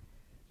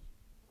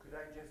 Could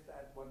I just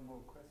add one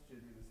more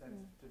question, in a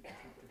sense, to push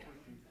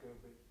you to go a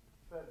bit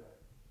further?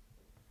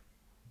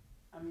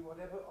 I mean,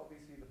 whatever,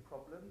 obviously, the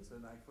problems,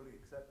 and I fully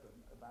accept them,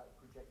 about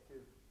the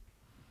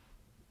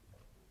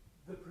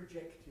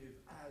projective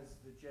as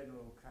the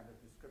general kind of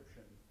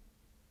description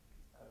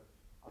of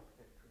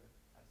architecture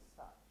as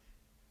such.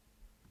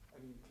 I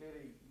mean,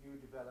 clearly,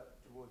 you developed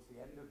towards the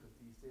end of the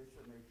thesis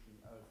a notion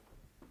of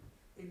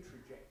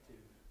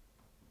introjective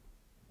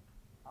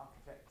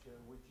architecture,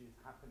 which is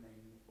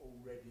happening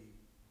already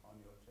on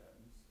your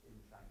terms in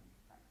Chinese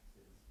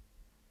practices,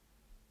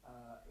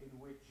 in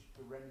which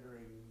the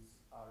renderings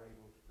are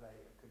able to play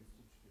a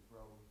constitutive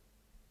role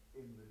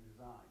in the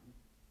design.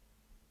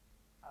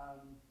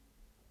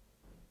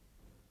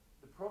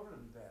 The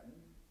problem then,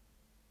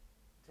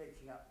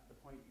 taking up the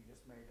point you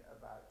just made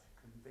about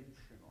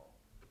conventional,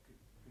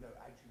 you know,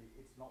 actually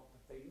it's not the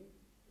thing,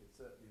 it's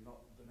certainly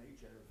not the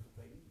nature of the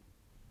thing,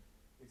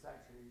 it's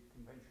actually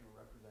conventional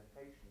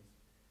representations.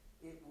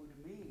 It would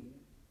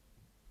mean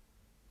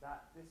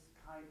that this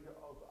kind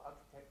of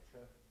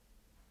architecture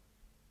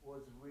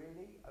was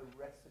really a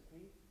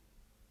recipe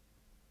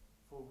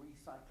for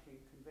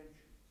recycling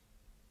conventions.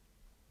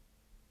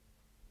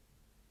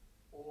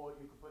 Or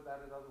you could put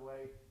that another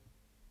way,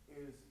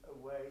 is a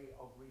way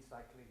of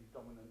recycling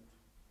dominant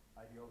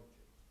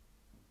ideologies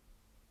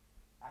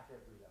at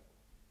every level.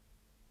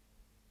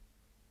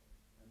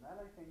 And that,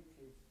 I think,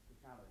 is the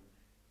challenge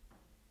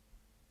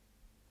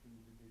to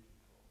the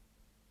digital.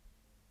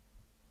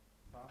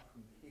 Far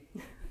from being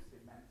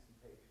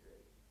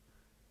emancipatory,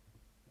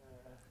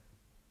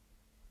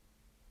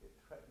 it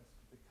threatens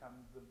to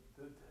become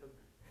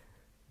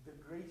the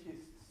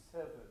greatest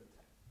servant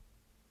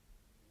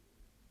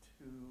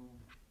to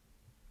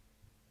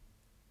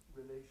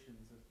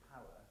relations of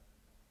power.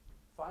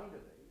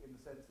 Finally, in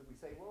the sense that we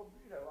say, well,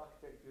 you know,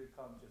 architecture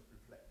can't just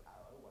reflect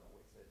power, one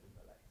always says in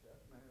the lecture.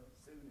 No,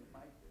 soon it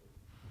might do.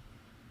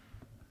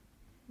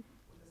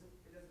 Well, it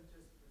doesn't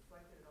just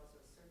reflect it, it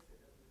also asserts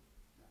it, doesn't it?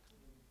 No. I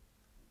mean,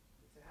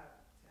 to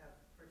have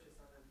purchase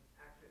on an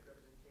accurate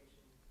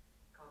representation,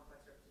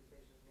 complex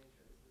representation of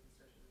nature, this is an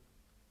assertion of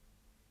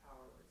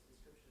power or its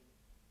description.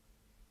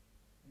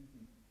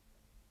 Mm-hmm.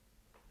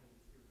 And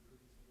its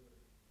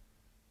irreproducibility.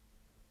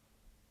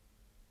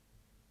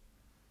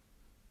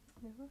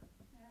 Mm-hmm.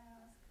 May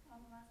I ask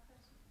one last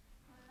question?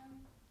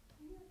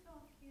 In your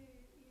talk, you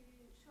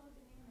showed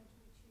an image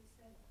which you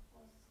said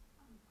was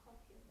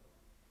uncopiable,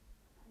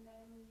 and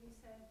then you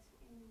said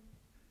in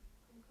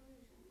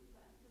conclusion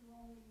that the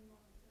longing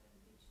of the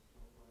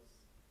digital was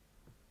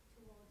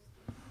towards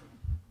the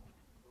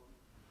uncopiable.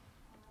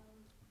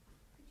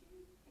 Could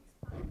you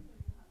expand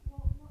on that?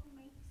 What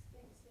makes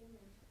this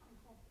image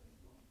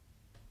uncopiable?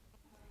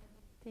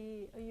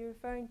 Are you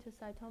referring to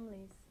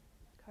Saitomli's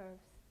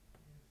curves?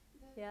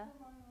 Yeah.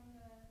 The one on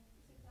the,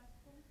 is it that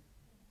one?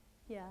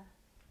 Yeah.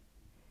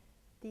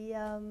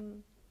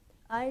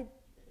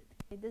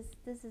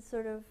 This is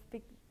sort of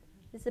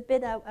it's a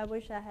bit I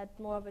wish I had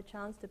more of a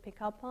chance to pick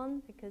up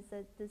on, because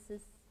this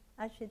is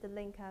actually the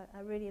link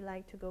I really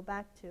like to go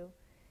back to,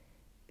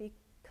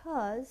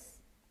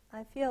 because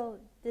I feel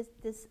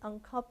this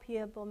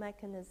uncopiable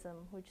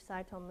mechanism which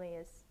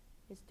Saitomli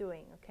is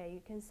doing. Okay,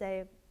 you can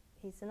say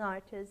he's an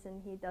artist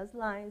and he does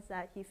lines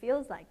that he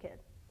feels like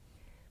it.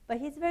 But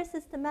he's very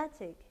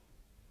systematic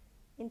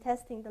in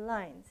testing the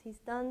lines. He's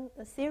done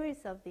a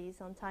series of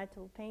these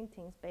untitled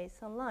paintings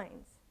based on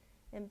lines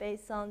and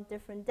based on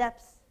different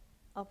depths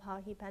of how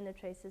he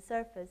penetrates the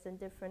surface and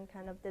different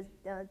kind of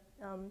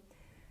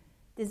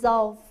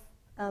dissolve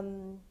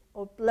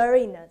or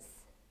blurriness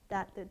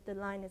that the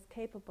line is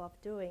capable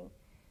of doing.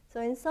 So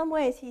in some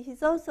ways,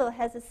 he's also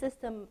has a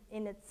system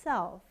in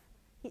itself.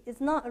 It's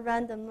not a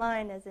random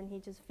line as in he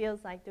just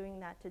feels like doing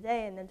that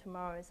today and then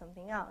tomorrow is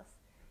something else.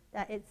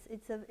 That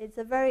it's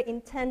a very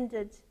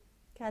intended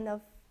kind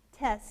of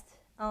test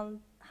on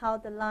how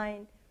the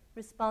line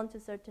responds to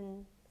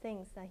certain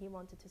things that he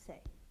wanted to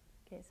say.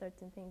 Okay,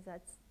 certain things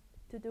that's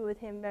to do with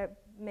him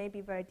maybe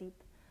very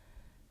deep.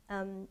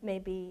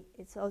 Maybe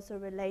it's also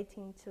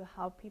relating to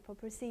how people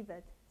perceive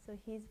it. So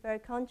he's very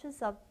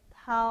conscious of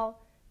how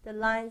the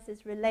lines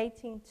is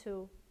relating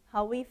to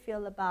how we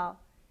feel about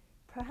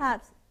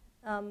perhaps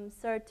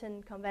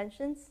certain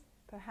conventions,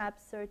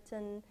 perhaps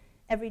certain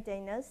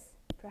everydayness,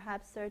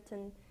 perhaps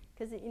certain,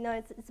 because you know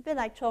it's a bit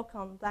like chalk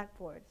on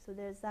blackboard. So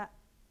there's that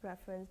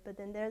reference, but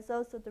then there's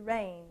also the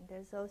rain.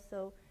 There's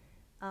also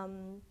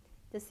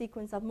the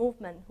sequence of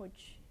movement,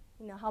 which,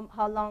 you know,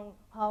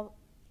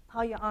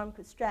 how your arm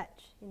could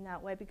stretch in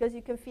that way, because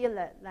you can feel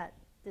it, that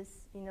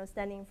this, you know,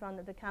 standing in front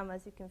of the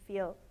canvas, you can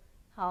feel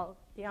how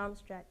the arm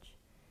stretch.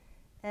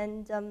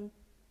 And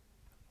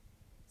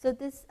so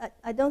this,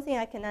 I don't think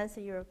I can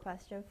answer your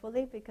question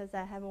fully because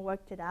I haven't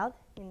worked it out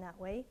in that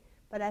way,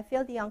 but I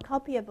feel the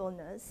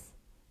uncopyableness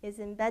is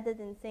embedded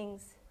in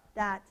things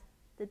that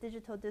the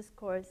digital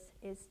discourse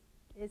is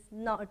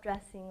not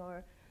addressing,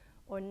 or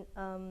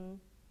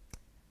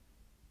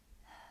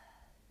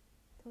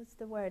what's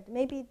the word?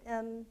 Maybe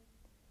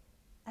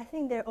I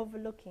think they're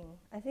overlooking.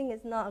 I think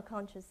it's not a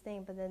conscious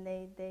thing, but then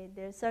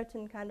there's a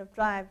certain kind of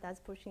drive that's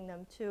pushing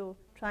them to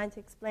trying to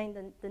explain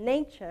the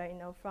nature, you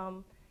know,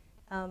 from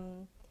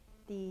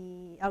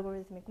the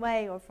algorithmic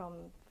way or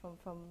from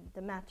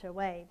the matter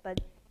way.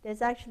 But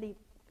there's actually,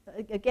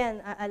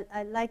 again,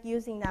 I like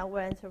using that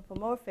word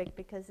anthropomorphic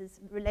because it's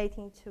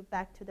relating to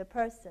back to the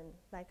person,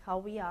 like how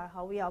we are,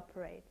 how we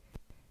operate,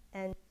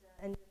 and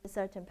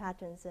certain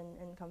patterns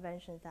and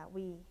conventions that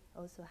we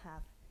also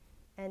have.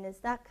 And it's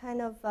that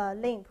kind of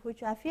link,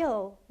 which I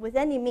feel with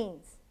any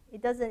means,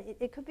 it doesn't.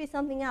 It could be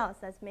something else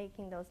that's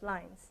making those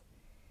lines,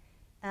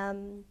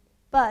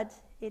 but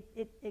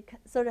it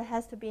sort of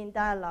has to be in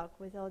dialogue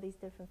with all these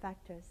different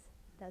factors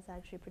that's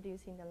actually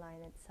producing the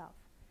line itself,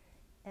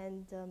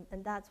 and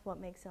that's what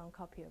makes it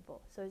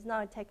uncopyable. So it's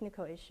not a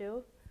technical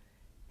issue,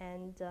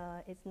 and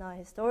it's not a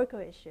historical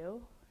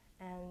issue,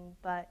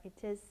 but it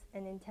is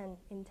an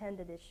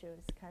intended issue.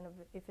 It's kind of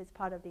if it's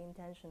part of the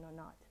intention or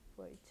not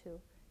for it to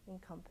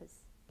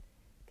encompass,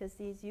 because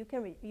these you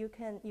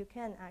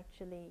can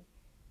actually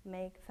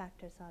make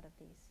factors out of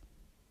these.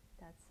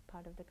 That's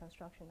part of the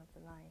construction of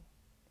the line,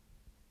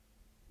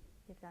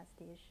 if that's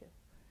the issue.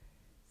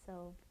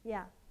 So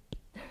yeah,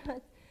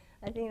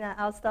 I think that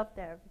I'll stop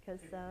there because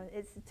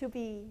it's to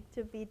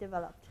be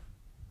developed.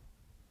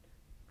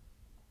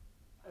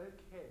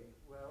 Okay.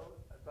 Well,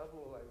 above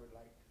all, I would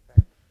like to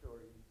thank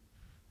Doreen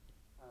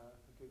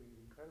for giving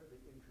an incredibly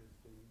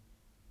interesting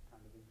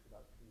kind of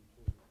introduction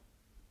to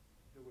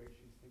the way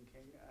she's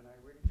thinking, and I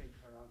really think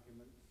her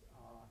arguments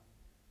are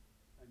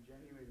a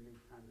genuinely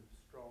kind of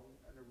strong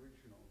and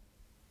original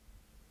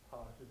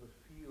part of a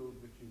field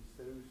which is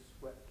so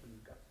swept and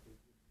gusted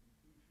with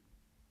confusion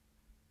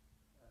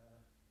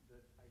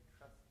that I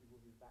trust you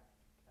will be back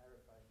to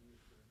clarify the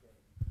issue again.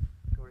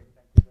 Doreen,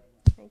 thank you very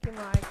much. Thank you,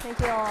 Mark. Thank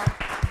you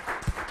all.